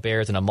Chicago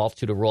Bears and a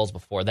multitude of roles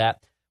before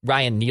that.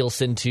 Ryan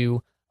Nielsen,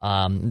 too,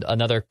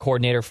 another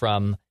coordinator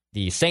from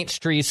the Saints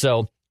tree.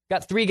 So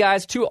got 3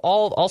 guys, 2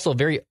 all also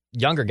very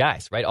younger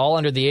guys, right? All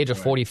under the age of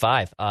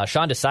 45.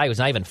 Sean Desai was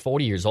not even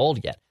 40 years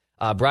old yet.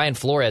 Brian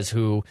Flores,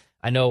 who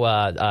I know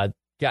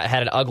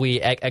had an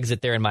ugly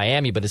exit there in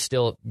Miami, but is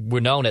still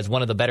known as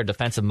one of the better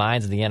defensive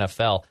minds in the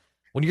NFL.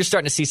 When you're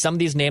starting to see some of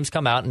these names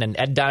come out, and then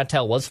Ed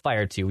Donatel was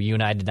fired too. You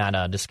and I did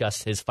not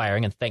discuss his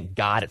firing, and thank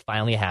God it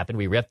finally happened.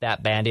 We ripped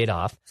that Band-Aid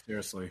off.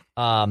 Seriously.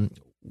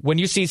 When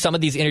you see some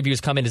of these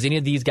interviews come in, does any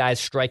of these guys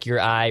strike your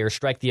eye or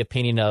strike the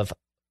opinion of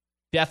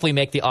definitely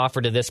make the offer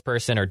to this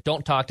person or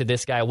don't talk to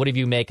this guy? What have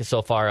you make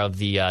so far of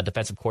the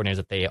defensive coordinators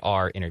that they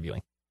are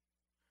interviewing?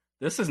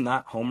 This is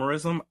not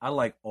homerism. I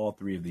like all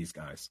three of these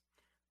guys.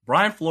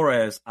 Brian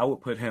Flores, I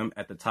would put him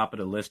at the top of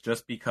the list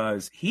just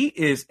because he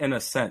is, in a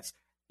sense,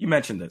 you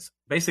mentioned this,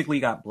 basically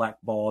got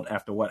blackballed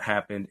after what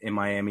happened in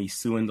Miami,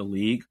 suing the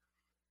league.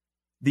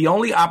 The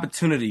only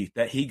opportunity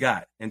that he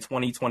got in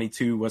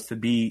 2022 was to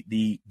be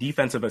the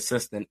defensive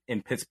assistant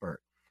in Pittsburgh.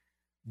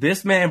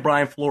 This man,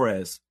 Brian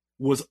Flores,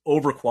 was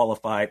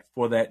overqualified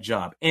for that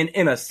job. And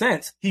in a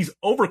sense, he's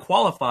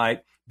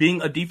overqualified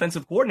being a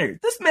defensive coordinator.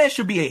 This man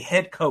should be a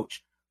head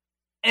coach.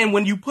 And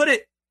when you put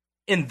it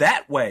in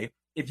that way,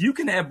 if you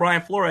can have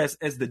Brian Flores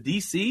as the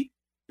DC,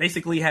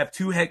 basically have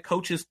two head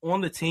coaches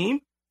on the team,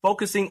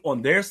 focusing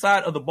on their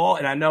side of the ball.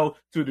 And I know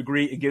to a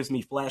degree it gives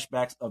me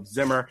flashbacks of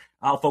Zimmer.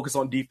 I'll focus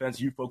on defense.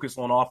 You focus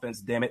on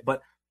offense, damn it.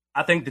 But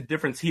I think the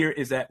difference here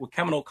is that with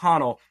Kevin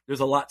O'Connell, there's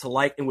a lot to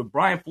like. And with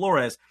Brian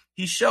Flores,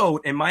 he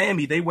showed in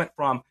Miami, they went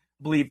from,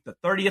 I believe, the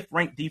 30th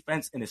ranked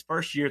defense in his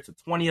first year to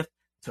 20th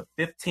to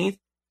 15th.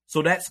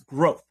 So that's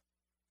growth.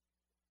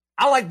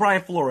 I like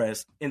Brian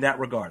Flores in that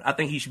regard. I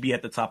think he should be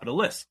at the top of the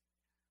list.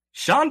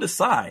 Sean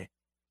Desai,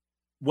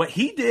 what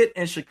he did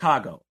in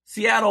Chicago,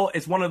 Seattle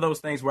is one of those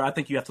things where I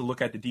think you have to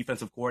look at the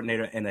defensive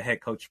coordinator and the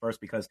head coach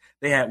first because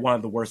they had one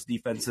of the worst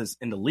defenses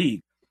in the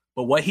league.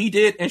 But what he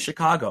did in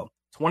Chicago,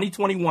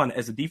 2021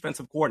 as a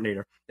defensive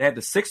coordinator, they had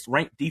the 6th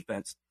ranked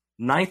defense,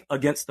 9th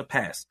against the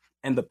pass.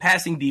 And the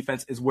passing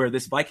defense is where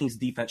this Vikings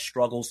defense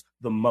struggles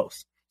the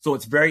most. So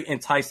it's very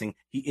enticing.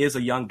 He is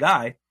a young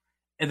guy.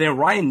 And then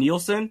Ryan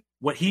Nielsen,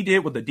 what he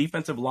did with the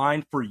defensive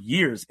line for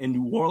years in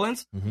New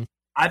Orleans,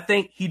 I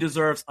think he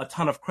deserves a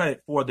ton of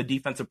credit for the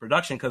defensive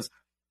production because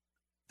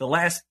the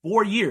last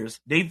 4 years,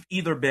 they've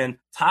either been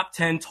top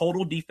 10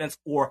 total defense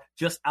or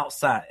just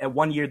outside. At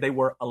 1 year, they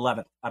were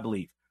 11th, I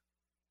believe.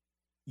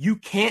 You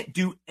can't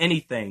do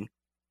anything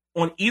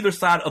on either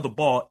side of the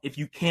ball if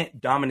you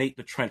can't dominate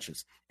the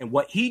trenches. And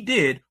what he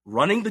did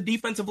running the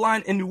defensive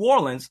line in New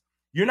Orleans,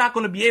 you're not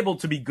going to be able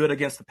to be good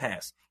against the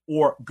pass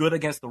or good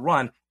against the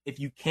run if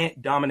you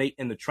can't dominate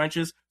in the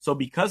trenches. So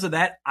because of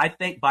that, I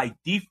think by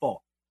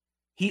default,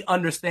 he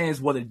understands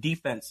what a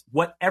defense,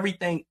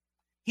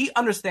 he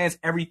understands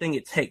everything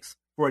it takes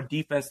for a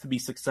defense to be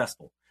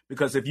successful.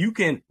 Because if you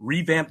can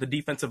revamp the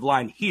defensive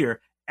line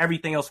here,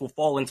 everything else will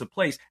fall into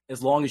place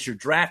as long as you're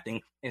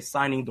drafting and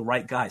signing the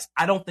right guys.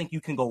 I don't think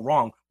you can go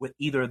wrong with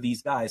either of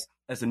these guys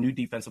as the new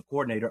defensive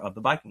coordinator of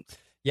the Vikings.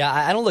 Yeah,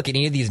 I don't look at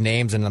any of these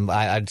names and I'm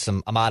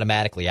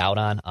automatically out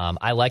on.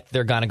 I like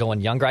they're going to go in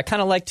younger. I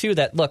kind of like, too,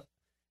 that, look,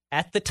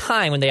 at the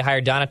time when they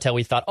hired Donatel,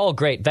 we thought, oh,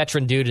 great,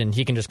 veteran dude, and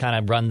he can just kind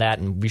of run that,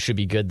 and we should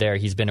be good there.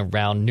 He's been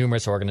around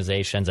numerous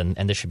organizations, and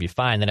this should be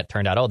fine. Then it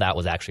turned out, oh, that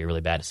was actually a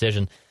really bad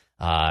decision.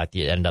 It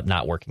ended up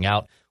not working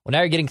out. Well, now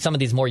you're getting some of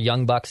these more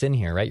young bucks in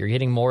here, right? You're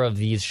getting more of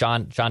these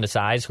Sean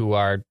Desais who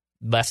are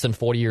less than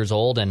 40 years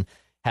old and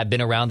have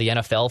been around the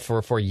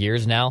NFL for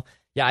years now.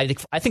 Yeah,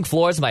 I think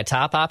Flores is my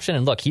top option.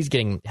 And look, he's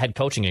getting head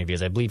coaching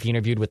interviews. I believe he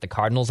interviewed with the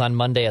Cardinals on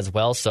Monday as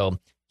well. So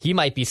he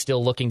might be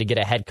still looking to get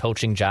a head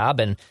coaching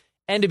job. And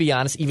to be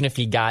honest, even if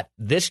he got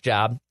this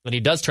job, when he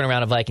does turn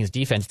around a Vikings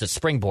defense, it's a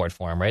springboard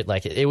for him, right?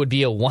 Like it would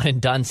be a one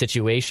and done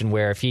situation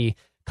where if he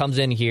comes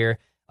in here,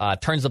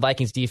 turns the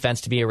Vikings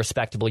defense to be a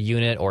respectable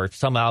unit or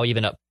somehow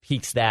even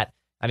peaks that,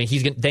 I mean,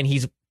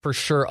 he's for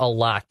sure a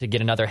lock to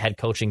get another head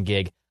coaching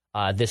gig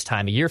this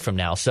time a year from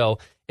now. So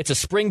it's a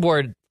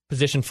springboard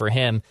position for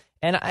him.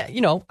 And,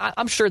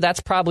 I'm sure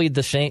that's probably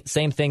the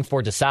same thing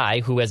for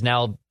Desai, who has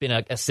now been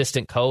an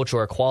assistant coach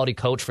or a quality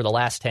coach for the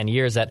last 10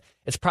 years, that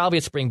it's probably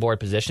a springboard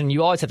position.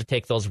 You always have to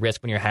take those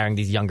risks when you're hiring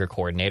these younger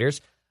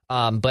coordinators.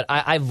 But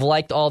I've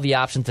liked all the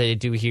options that they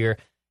do here.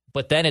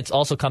 But then it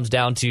also comes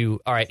down to,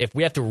 all right, if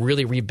we have to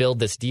really rebuild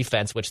this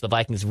defense, which the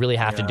Vikings really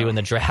have to do in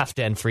the draft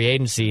and free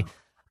agency,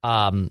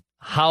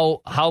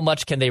 how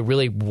much can they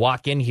really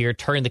walk in here,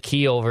 turn the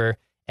key over,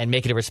 and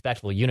make it a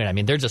respectable unit? I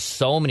mean, there's just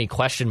so many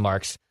question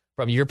marks.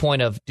 From your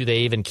point of, do they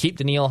even keep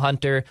Danielle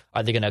Hunter?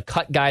 Are they going to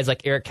cut guys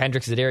like Eric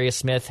Kendricks, Zadarius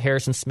Smith,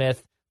 Harrison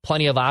Smith?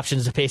 Plenty of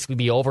options to basically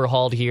be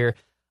overhauled here.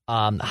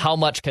 How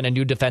much can a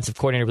new defensive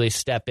coordinator really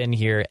step in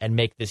here and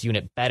make this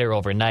unit better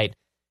overnight?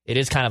 It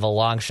is kind of a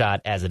long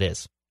shot as it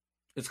is.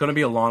 It's going to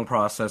be a long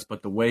process,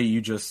 but the way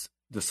you just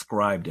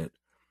described it,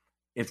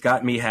 it's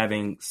got me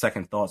having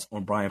second thoughts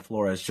on Brian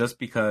Flores, just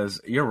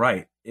because you're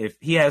right. If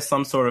he has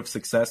some sort of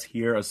success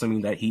here,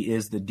 assuming that he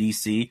is the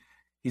DC,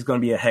 he's going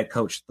to be a head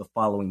coach the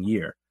following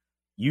year.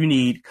 You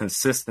need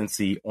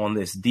consistency on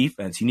this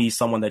defense. You need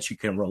someone that you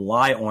can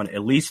rely on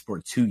at least for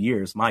 2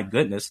 years. My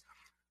goodness.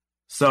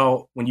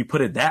 So when you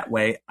put it that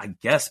way, I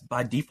guess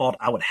by default,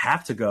 I would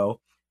have to go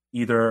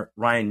either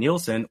Ryan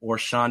Nielsen or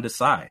Sean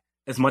Desai.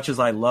 as much as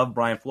I love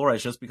Brian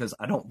Flores, just because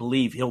I don't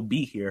believe he'll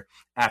be here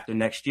after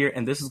next year.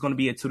 And this is going to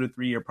be a 2 to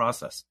 3 year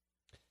process.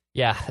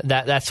 Yeah,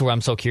 that's where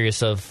I'm so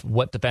curious of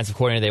what defensive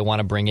coordinator they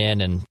want to bring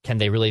in, and can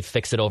they really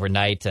fix it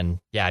overnight? And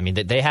yeah, I mean,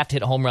 they have to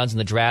hit home runs in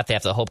the draft. They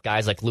have to hope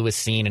guys like Lewis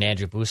Cine and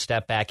Andrew Booth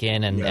step back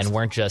in and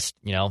weren't just,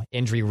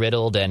 injury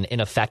riddled and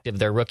ineffective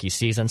their rookie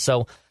season.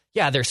 So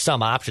yeah, there's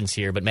some options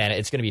here, but man,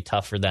 it's going to be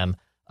tough for them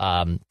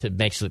to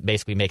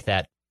basically make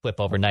that flip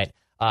overnight.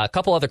 A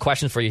couple other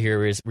questions for you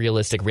here is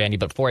realistic, Randy.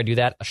 But before I do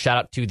that, a shout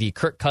out to the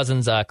Kirk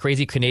Cousins,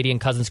 Crazy Canadian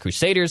Cousins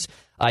Crusaders.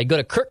 You go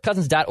to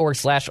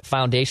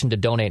kirkcousins.org/foundation to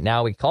donate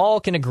now. We all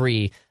can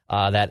agree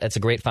that it's a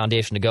great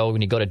foundation to go.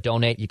 When you go to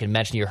donate, you can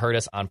mention you heard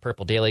us on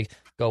Purple Daily.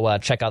 Go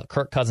check out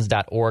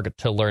kirkcousins.org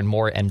to learn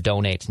more and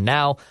donate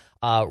now.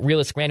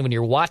 Realistic, Randy, when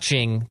you're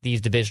watching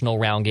these divisional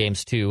round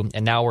games too,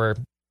 and now we're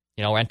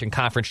entering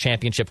conference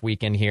championship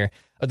weekend here.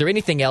 Are there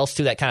anything else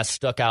too that kind of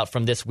stuck out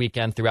from this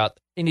weekend throughout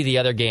any of the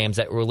other games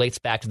that relates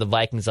back to the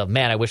Vikings of,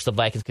 man, I wish the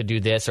Vikings could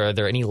do this? Or are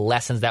there any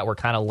lessons that were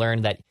kind of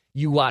learned that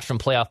you watch from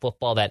playoff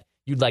football that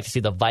you'd like to see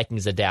the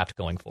Vikings adapt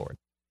going forward?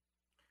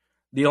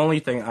 The only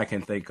thing I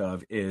can think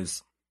of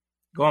is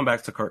going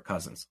back to Kirk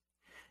Cousins.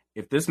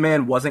 If this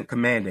man wasn't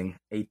commanding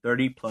a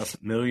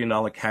 $30+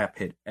 million cap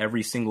hit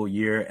every single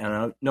year, and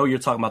I know you're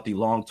talking about the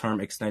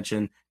long-term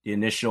extension, the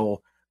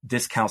initial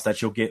discounts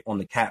that you'll get on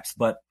the caps,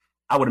 but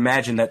I would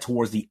imagine that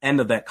towards the end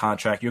of that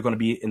contract, you're going to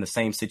be in the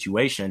same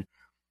situation.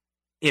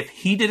 If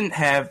he didn't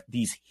have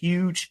these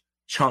huge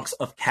chunks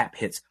of cap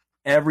hits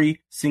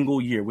every single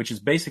year, which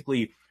is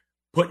basically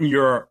putting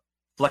your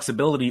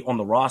flexibility on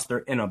the roster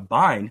in a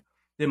bind,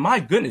 then my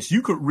goodness,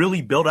 you could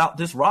really build out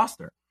this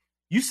roster.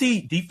 You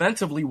see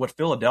defensively what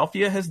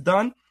Philadelphia has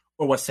done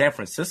or what San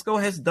Francisco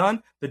has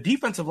done, the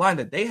defensive line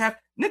that they have.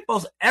 Nick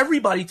Bosa,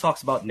 everybody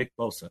talks about Nick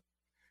Bosa.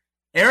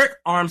 Eric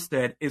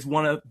Armstead is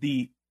one of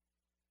the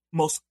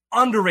most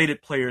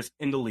underrated players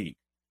in the league.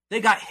 They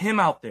got him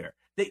out there.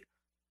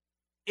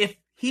 If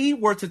he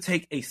were to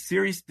take a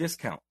serious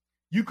discount,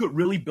 you could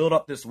really build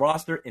up this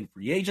roster in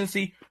free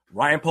agency.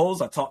 Ryan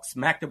Poles, I talked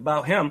smack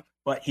about him,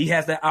 but he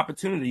has that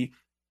opportunity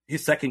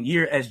his second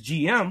year as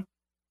GM.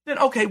 Then,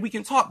 okay, we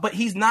can talk, but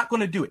he's not going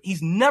to do it.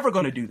 He's never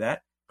going to do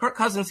that. Kirk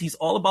Cousins, he's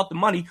all about the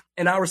money,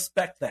 and I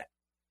respect that.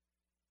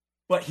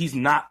 But he's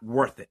not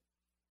worth it.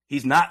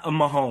 He's not a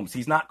Mahomes.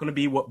 He's not going to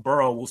be what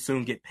Burrow will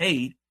soon get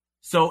paid.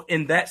 So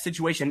in that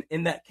situation,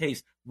 in that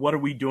case, what are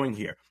we doing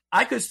here?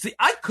 I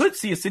could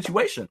see a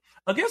situation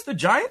against the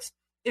Giants.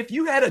 If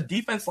you had a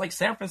defense like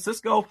San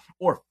Francisco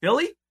or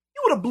Philly,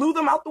 you would have blew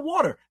them out the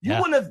water. You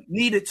wouldn't have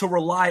needed to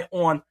rely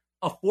on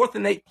a 4th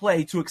and 8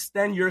 play to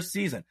extend your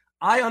season.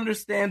 I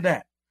understand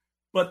that.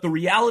 But the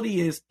reality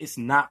is it's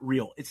not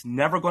real. It's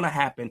never going to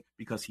happen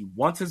because he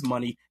wants his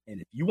money. And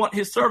if you want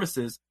his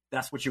services,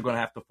 that's what you're going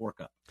to have to fork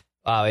up.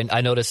 And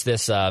I noticed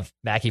this,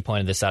 Mackie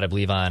pointed this out, I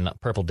believe, on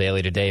Purple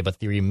Daily today, but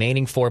the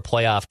remaining 4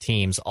 playoff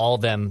teams, all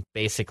of them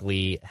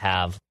basically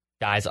have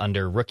guys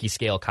under rookie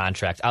scale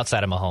contracts,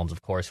 outside of Mahomes,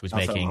 of course, who's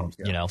making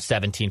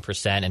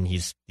 17%, and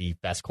he's the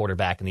best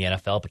quarterback in the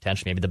NFL,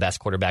 potentially maybe the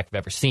best quarterback we've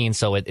ever seen.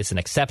 So it's an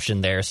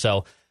exception there.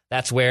 So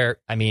that's where,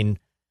 I mean,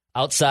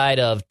 outside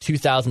of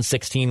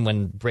 2016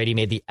 when Brady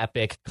made the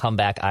epic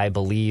comeback, I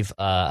believe,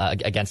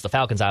 against the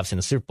Falcons, obviously in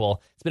the Super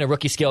Bowl, it's been a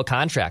rookie scale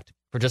contract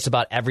for just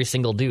about every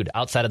single dude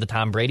outside of the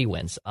Tom Brady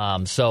wins.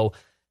 So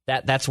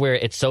that's where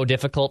it's so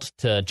difficult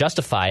to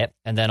justify it.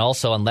 And then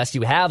also, unless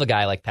you have a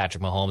guy like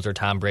Patrick Mahomes or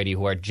Tom Brady,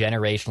 who are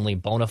generationally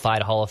bona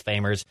fide Hall of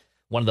Famers,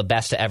 one of the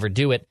best to ever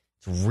do it,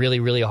 it's really,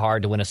 really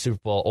hard to win a Super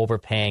Bowl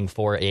overpaying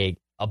for a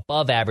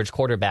above average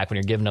quarterback when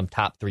you're giving them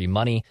top 3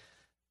 money.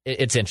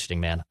 It's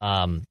interesting, man.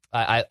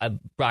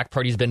 Brock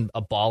Purdy's been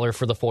a baller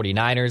for the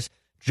 49ers.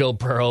 Joe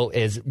Burrow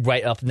is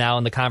right up now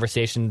in the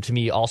conversation to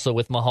me, also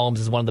with Mahomes,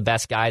 is one of the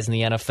best guys in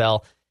the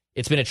NFL.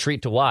 It's been a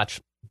treat to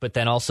watch. But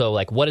then also,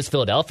 like, what does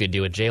Philadelphia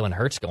do with Jalen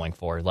Hurts going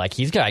forward? Like,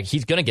 he's going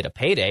to get a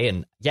payday,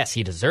 and yes,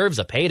 he deserves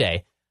a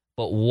payday.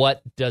 But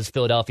what does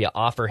Philadelphia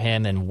offer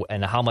him,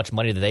 and how much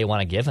money do they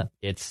want to give him?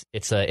 It's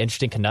an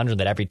interesting conundrum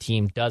that every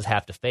team does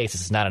have to face.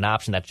 This is not an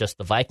option that just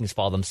the Vikings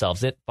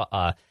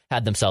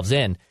had themselves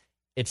in.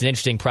 It's an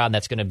interesting problem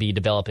that's going to be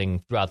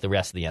developing throughout the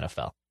rest of the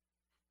NFL.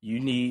 You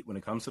need, when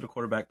it comes to the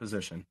quarterback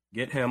position,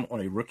 get him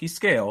on a rookie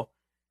scale,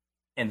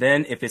 and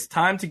then if it's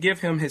time to give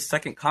him his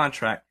second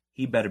contract,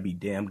 he better be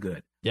damn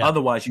good. Yeah.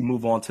 Otherwise, you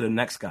move on to the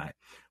next guy.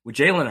 With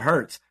Jalen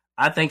Hurts,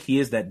 I think he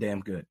is that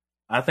damn good.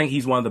 I think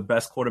he's one of the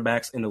best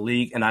quarterbacks in the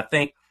league, and I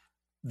think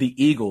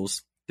the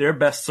Eagles, they're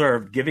best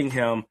served giving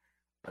him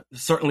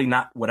certainly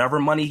not whatever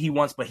money he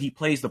wants, but he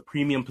plays the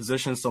premium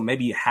position, so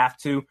maybe you have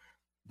to,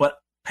 but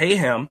pay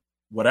him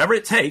whatever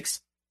it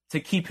takes to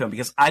keep him,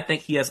 because I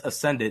think he has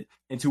ascended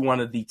into one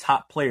of the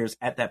top players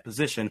at that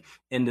position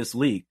in this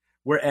league.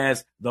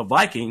 Whereas the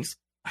Vikings,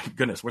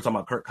 goodness, we're talking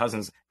about Kirk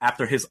Cousins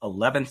after his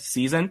 11th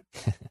season.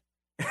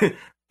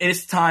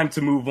 It's time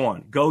to move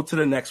on. Go to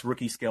the next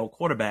rookie scale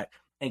quarterback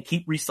and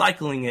keep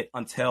recycling it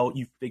until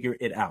you figure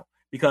it out.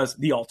 Because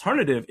the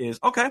alternative is,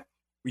 okay,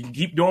 we can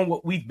keep doing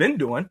what we've been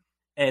doing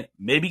and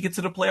maybe get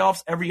to the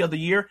playoffs every other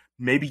year,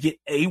 maybe get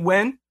a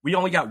win. We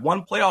only got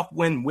one playoff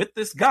win with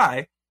this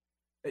guy.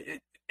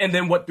 And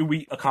then what do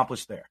we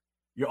accomplish there?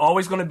 You're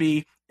always going to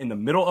be in the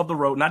middle of the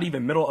road, not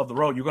even middle of the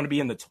road. You're going to be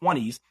in the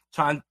 20s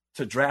trying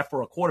to draft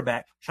for a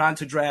quarterback, trying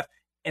to draft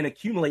and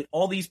accumulate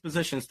all these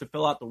positions to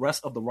fill out the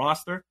rest of the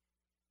roster.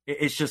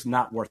 It's just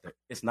not worth it.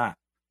 It's not.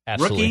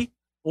 Absolutely. Rookie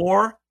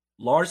or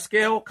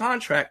large-scale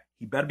contract,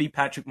 he better be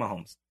Patrick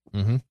Mahomes.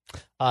 Mm-hmm.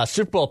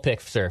 Super Bowl pick,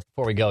 sir,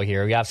 before we go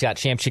here. We obviously got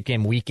championship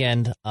game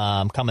weekend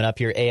coming up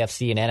here.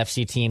 AFC and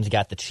NFC teams. We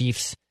got the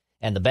Chiefs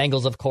and the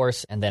Bengals, of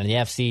course. And then in the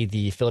NFC,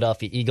 the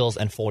Philadelphia Eagles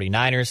and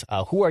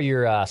 49ers. Who are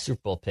your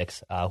Super Bowl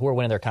picks? Who are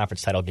winning their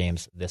conference title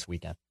games this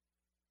weekend?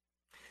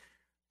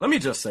 Let me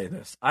just say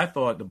this. I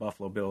thought the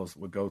Buffalo Bills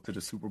would go to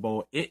the Super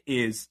Bowl. It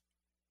is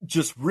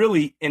just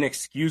really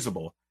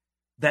inexcusable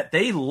that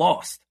they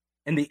lost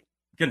in the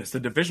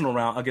divisional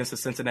round against the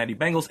Cincinnati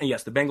Bengals. And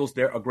yes, the Bengals,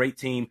 they're a great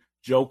team.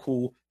 Joe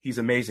Cool, he's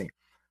amazing.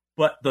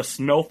 But the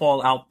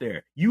snowfall out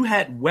there, you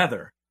had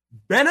weather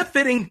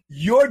benefiting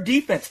your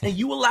defense, and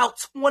you allowed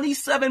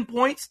 27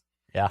 points.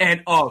 Yeah.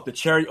 And, the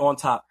cherry on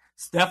top,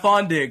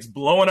 Stephon Diggs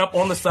blowing up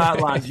on the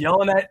sidelines,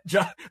 yelling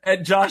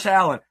at Josh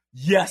Allen.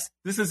 Yes,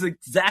 this is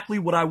exactly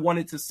what I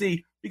wanted to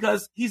see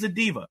because he's a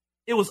diva.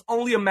 It was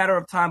only a matter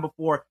of time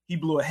before he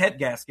blew a head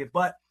gasket.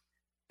 But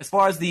as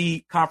far as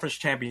the conference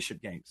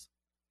championship games,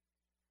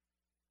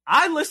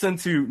 I listen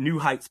to New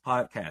Heights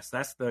podcast.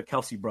 That's the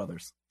Kelsey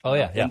brothers. Oh,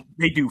 yeah. And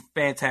they do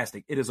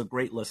fantastic. It is a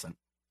great listen.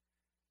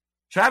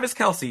 Travis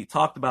Kelce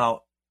talked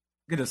about,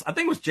 I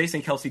think it was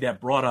Jason Kelce that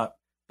brought up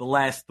the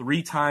last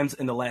 3 times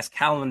in the last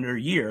calendar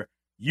year,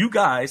 you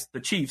guys, the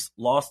Chiefs,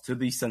 lost to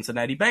the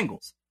Cincinnati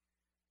Bengals.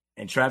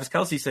 And Travis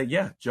Kelce said,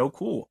 yeah, Joe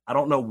Cool. I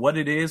don't know what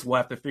it is. We'll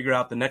have to figure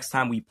out the next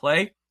time we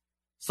play.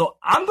 So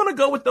I'm going to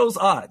go with those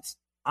odds.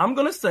 I'm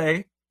going to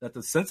say that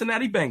the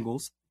Cincinnati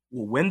Bengals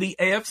will win the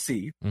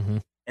AFC. Mm-hmm.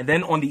 And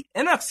then on the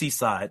NFC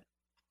side,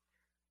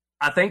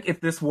 I think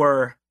if this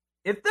were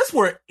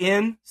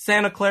in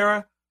Santa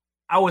Clara,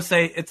 I would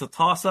say it's a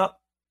toss-up,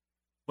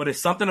 but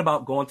it's something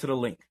about going to the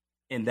Link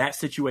in that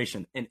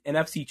situation, an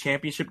NFC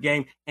championship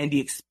game, and the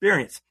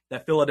experience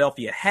that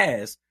Philadelphia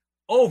has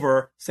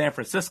over San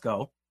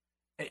Francisco.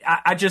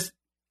 I just,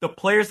 the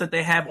players that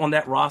they have on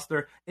that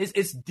roster,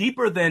 it's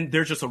deeper than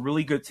they're just a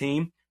really good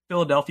team.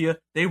 Philadelphia,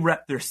 they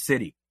rep their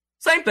city.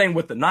 Same thing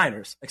with the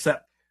Niners,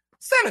 except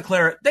Santa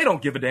Clara, they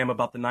don't give a damn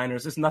about the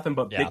Niners. It's nothing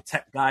but big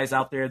tech guys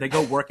out there. They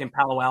go work in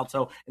Palo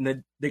Alto, and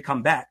then they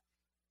come back.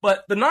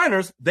 But the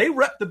Niners, they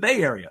rep the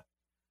Bay Area.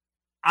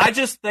 I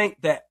just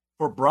think that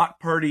for Brock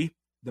Purdy,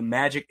 the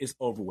magic is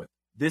over with.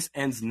 This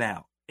ends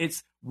now.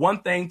 It's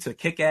one thing to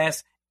kick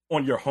ass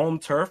on your home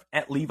turf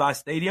at Levi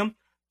Stadium.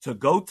 To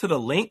go to the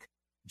Link,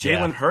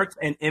 Jalen Hurts,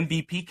 an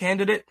MVP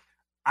candidate,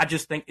 I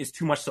just think it's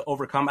too much to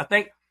overcome. I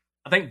think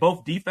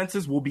both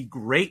defenses will be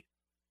great,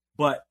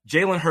 but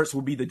Jalen Hurts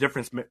will be the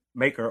difference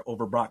maker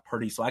over Brock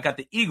Purdy. So I got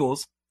the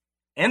Eagles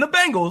and the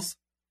Bengals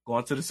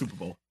going to the Super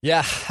Bowl.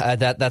 Yeah,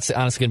 that's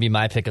honestly going to be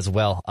my pick as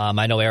well.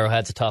 I know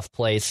Arrowhead's a tough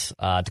place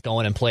to go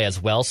in and play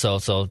as well.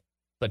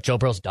 But Joe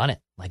Burrow's done it.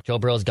 Like, Joe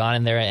Burrow's gone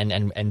in there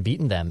and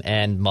beaten them.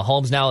 And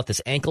Mahomes now with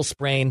this ankle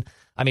sprain.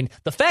 I mean,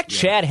 the fact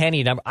Chad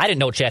Henne, I didn't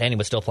know Chad Henne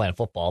was still playing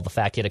football. The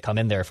fact he had to come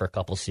in there for a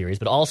couple series,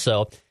 but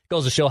also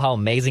goes to show how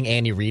amazing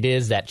Andy Reid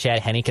is that Chad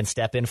Henne can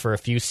step in for a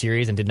few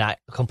series and did not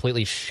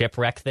completely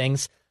shipwreck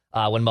things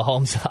when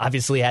Mahomes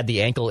obviously had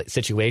the ankle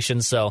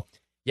situation. So,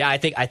 yeah, I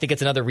think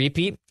it's another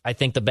repeat. I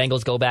think the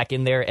Bengals go back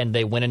in there and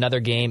they win another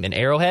game in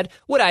Arrowhead.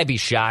 Would I be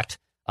shocked?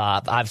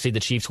 Obviously, the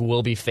Chiefs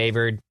will be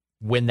favored,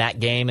 win that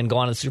game and go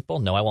on to the Super Bowl.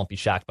 No, I won't be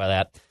shocked by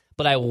that.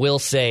 But I will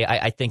say,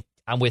 I think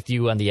I'm with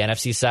you on the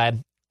NFC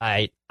side.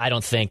 I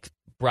don't think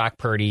Brock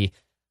Purdy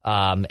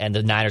and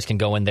the Niners can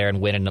go in there and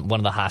win in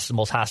one of the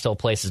most hostile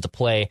places to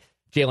play.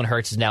 Jalen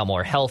Hurts is now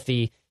more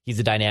healthy. He's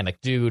a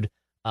dynamic dude.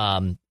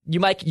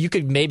 You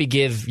could maybe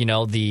give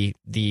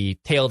the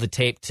tail of the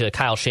tape to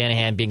Kyle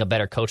Shanahan being a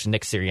better coach than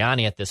Nick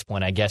Sirianni at this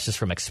point, I guess, just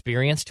from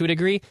experience to a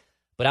degree.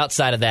 But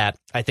outside of that,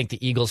 I think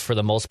the Eagles, for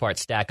the most part,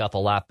 stack up a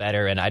lot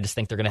better, and I just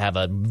think they're going to have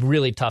a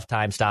really tough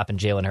time stopping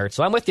Jalen Hurts.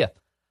 So I'm with you.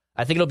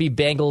 I think it'll be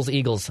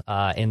Bengals-Eagles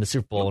in the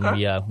Super Bowl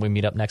when we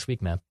meet up next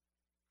week, man.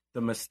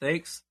 The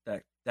mistakes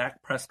that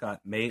Dak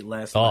Prescott made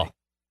last night,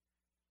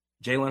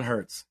 Jalen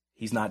Hurts,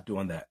 he's not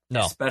doing that,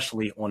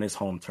 especially on his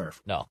home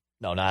turf. No,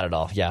 not at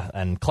all. Yeah,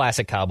 and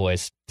classic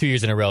Cowboys, 2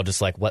 years in a row,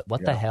 just like, what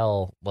the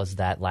hell was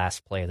that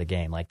last play of the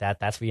game? Like, that's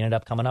what you ended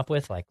up coming up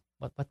with? Like,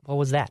 what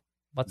was that?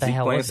 What the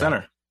hell was center.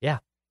 That? Yeah.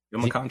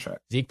 Give him a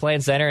contract. Zeke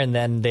playing center, and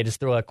then they just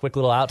throw a quick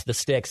little out to the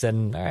sticks,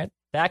 and all right,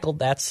 tackled.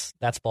 That's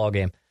ball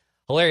game.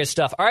 Hilarious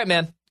stuff. All right,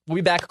 man. We'll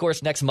be back, of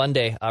course, next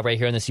Monday right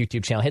here on this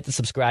YouTube channel. Hit the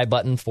subscribe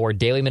button for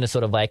daily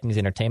Minnesota Vikings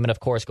entertainment. Of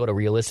course, go to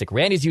Realistic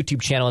Randy's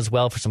YouTube channel as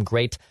well for some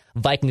great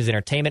Vikings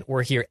entertainment.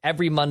 We're here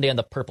every Monday on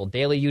the Purple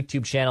Daily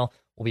YouTube channel.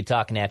 We'll be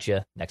talking at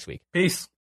you next week. Peace.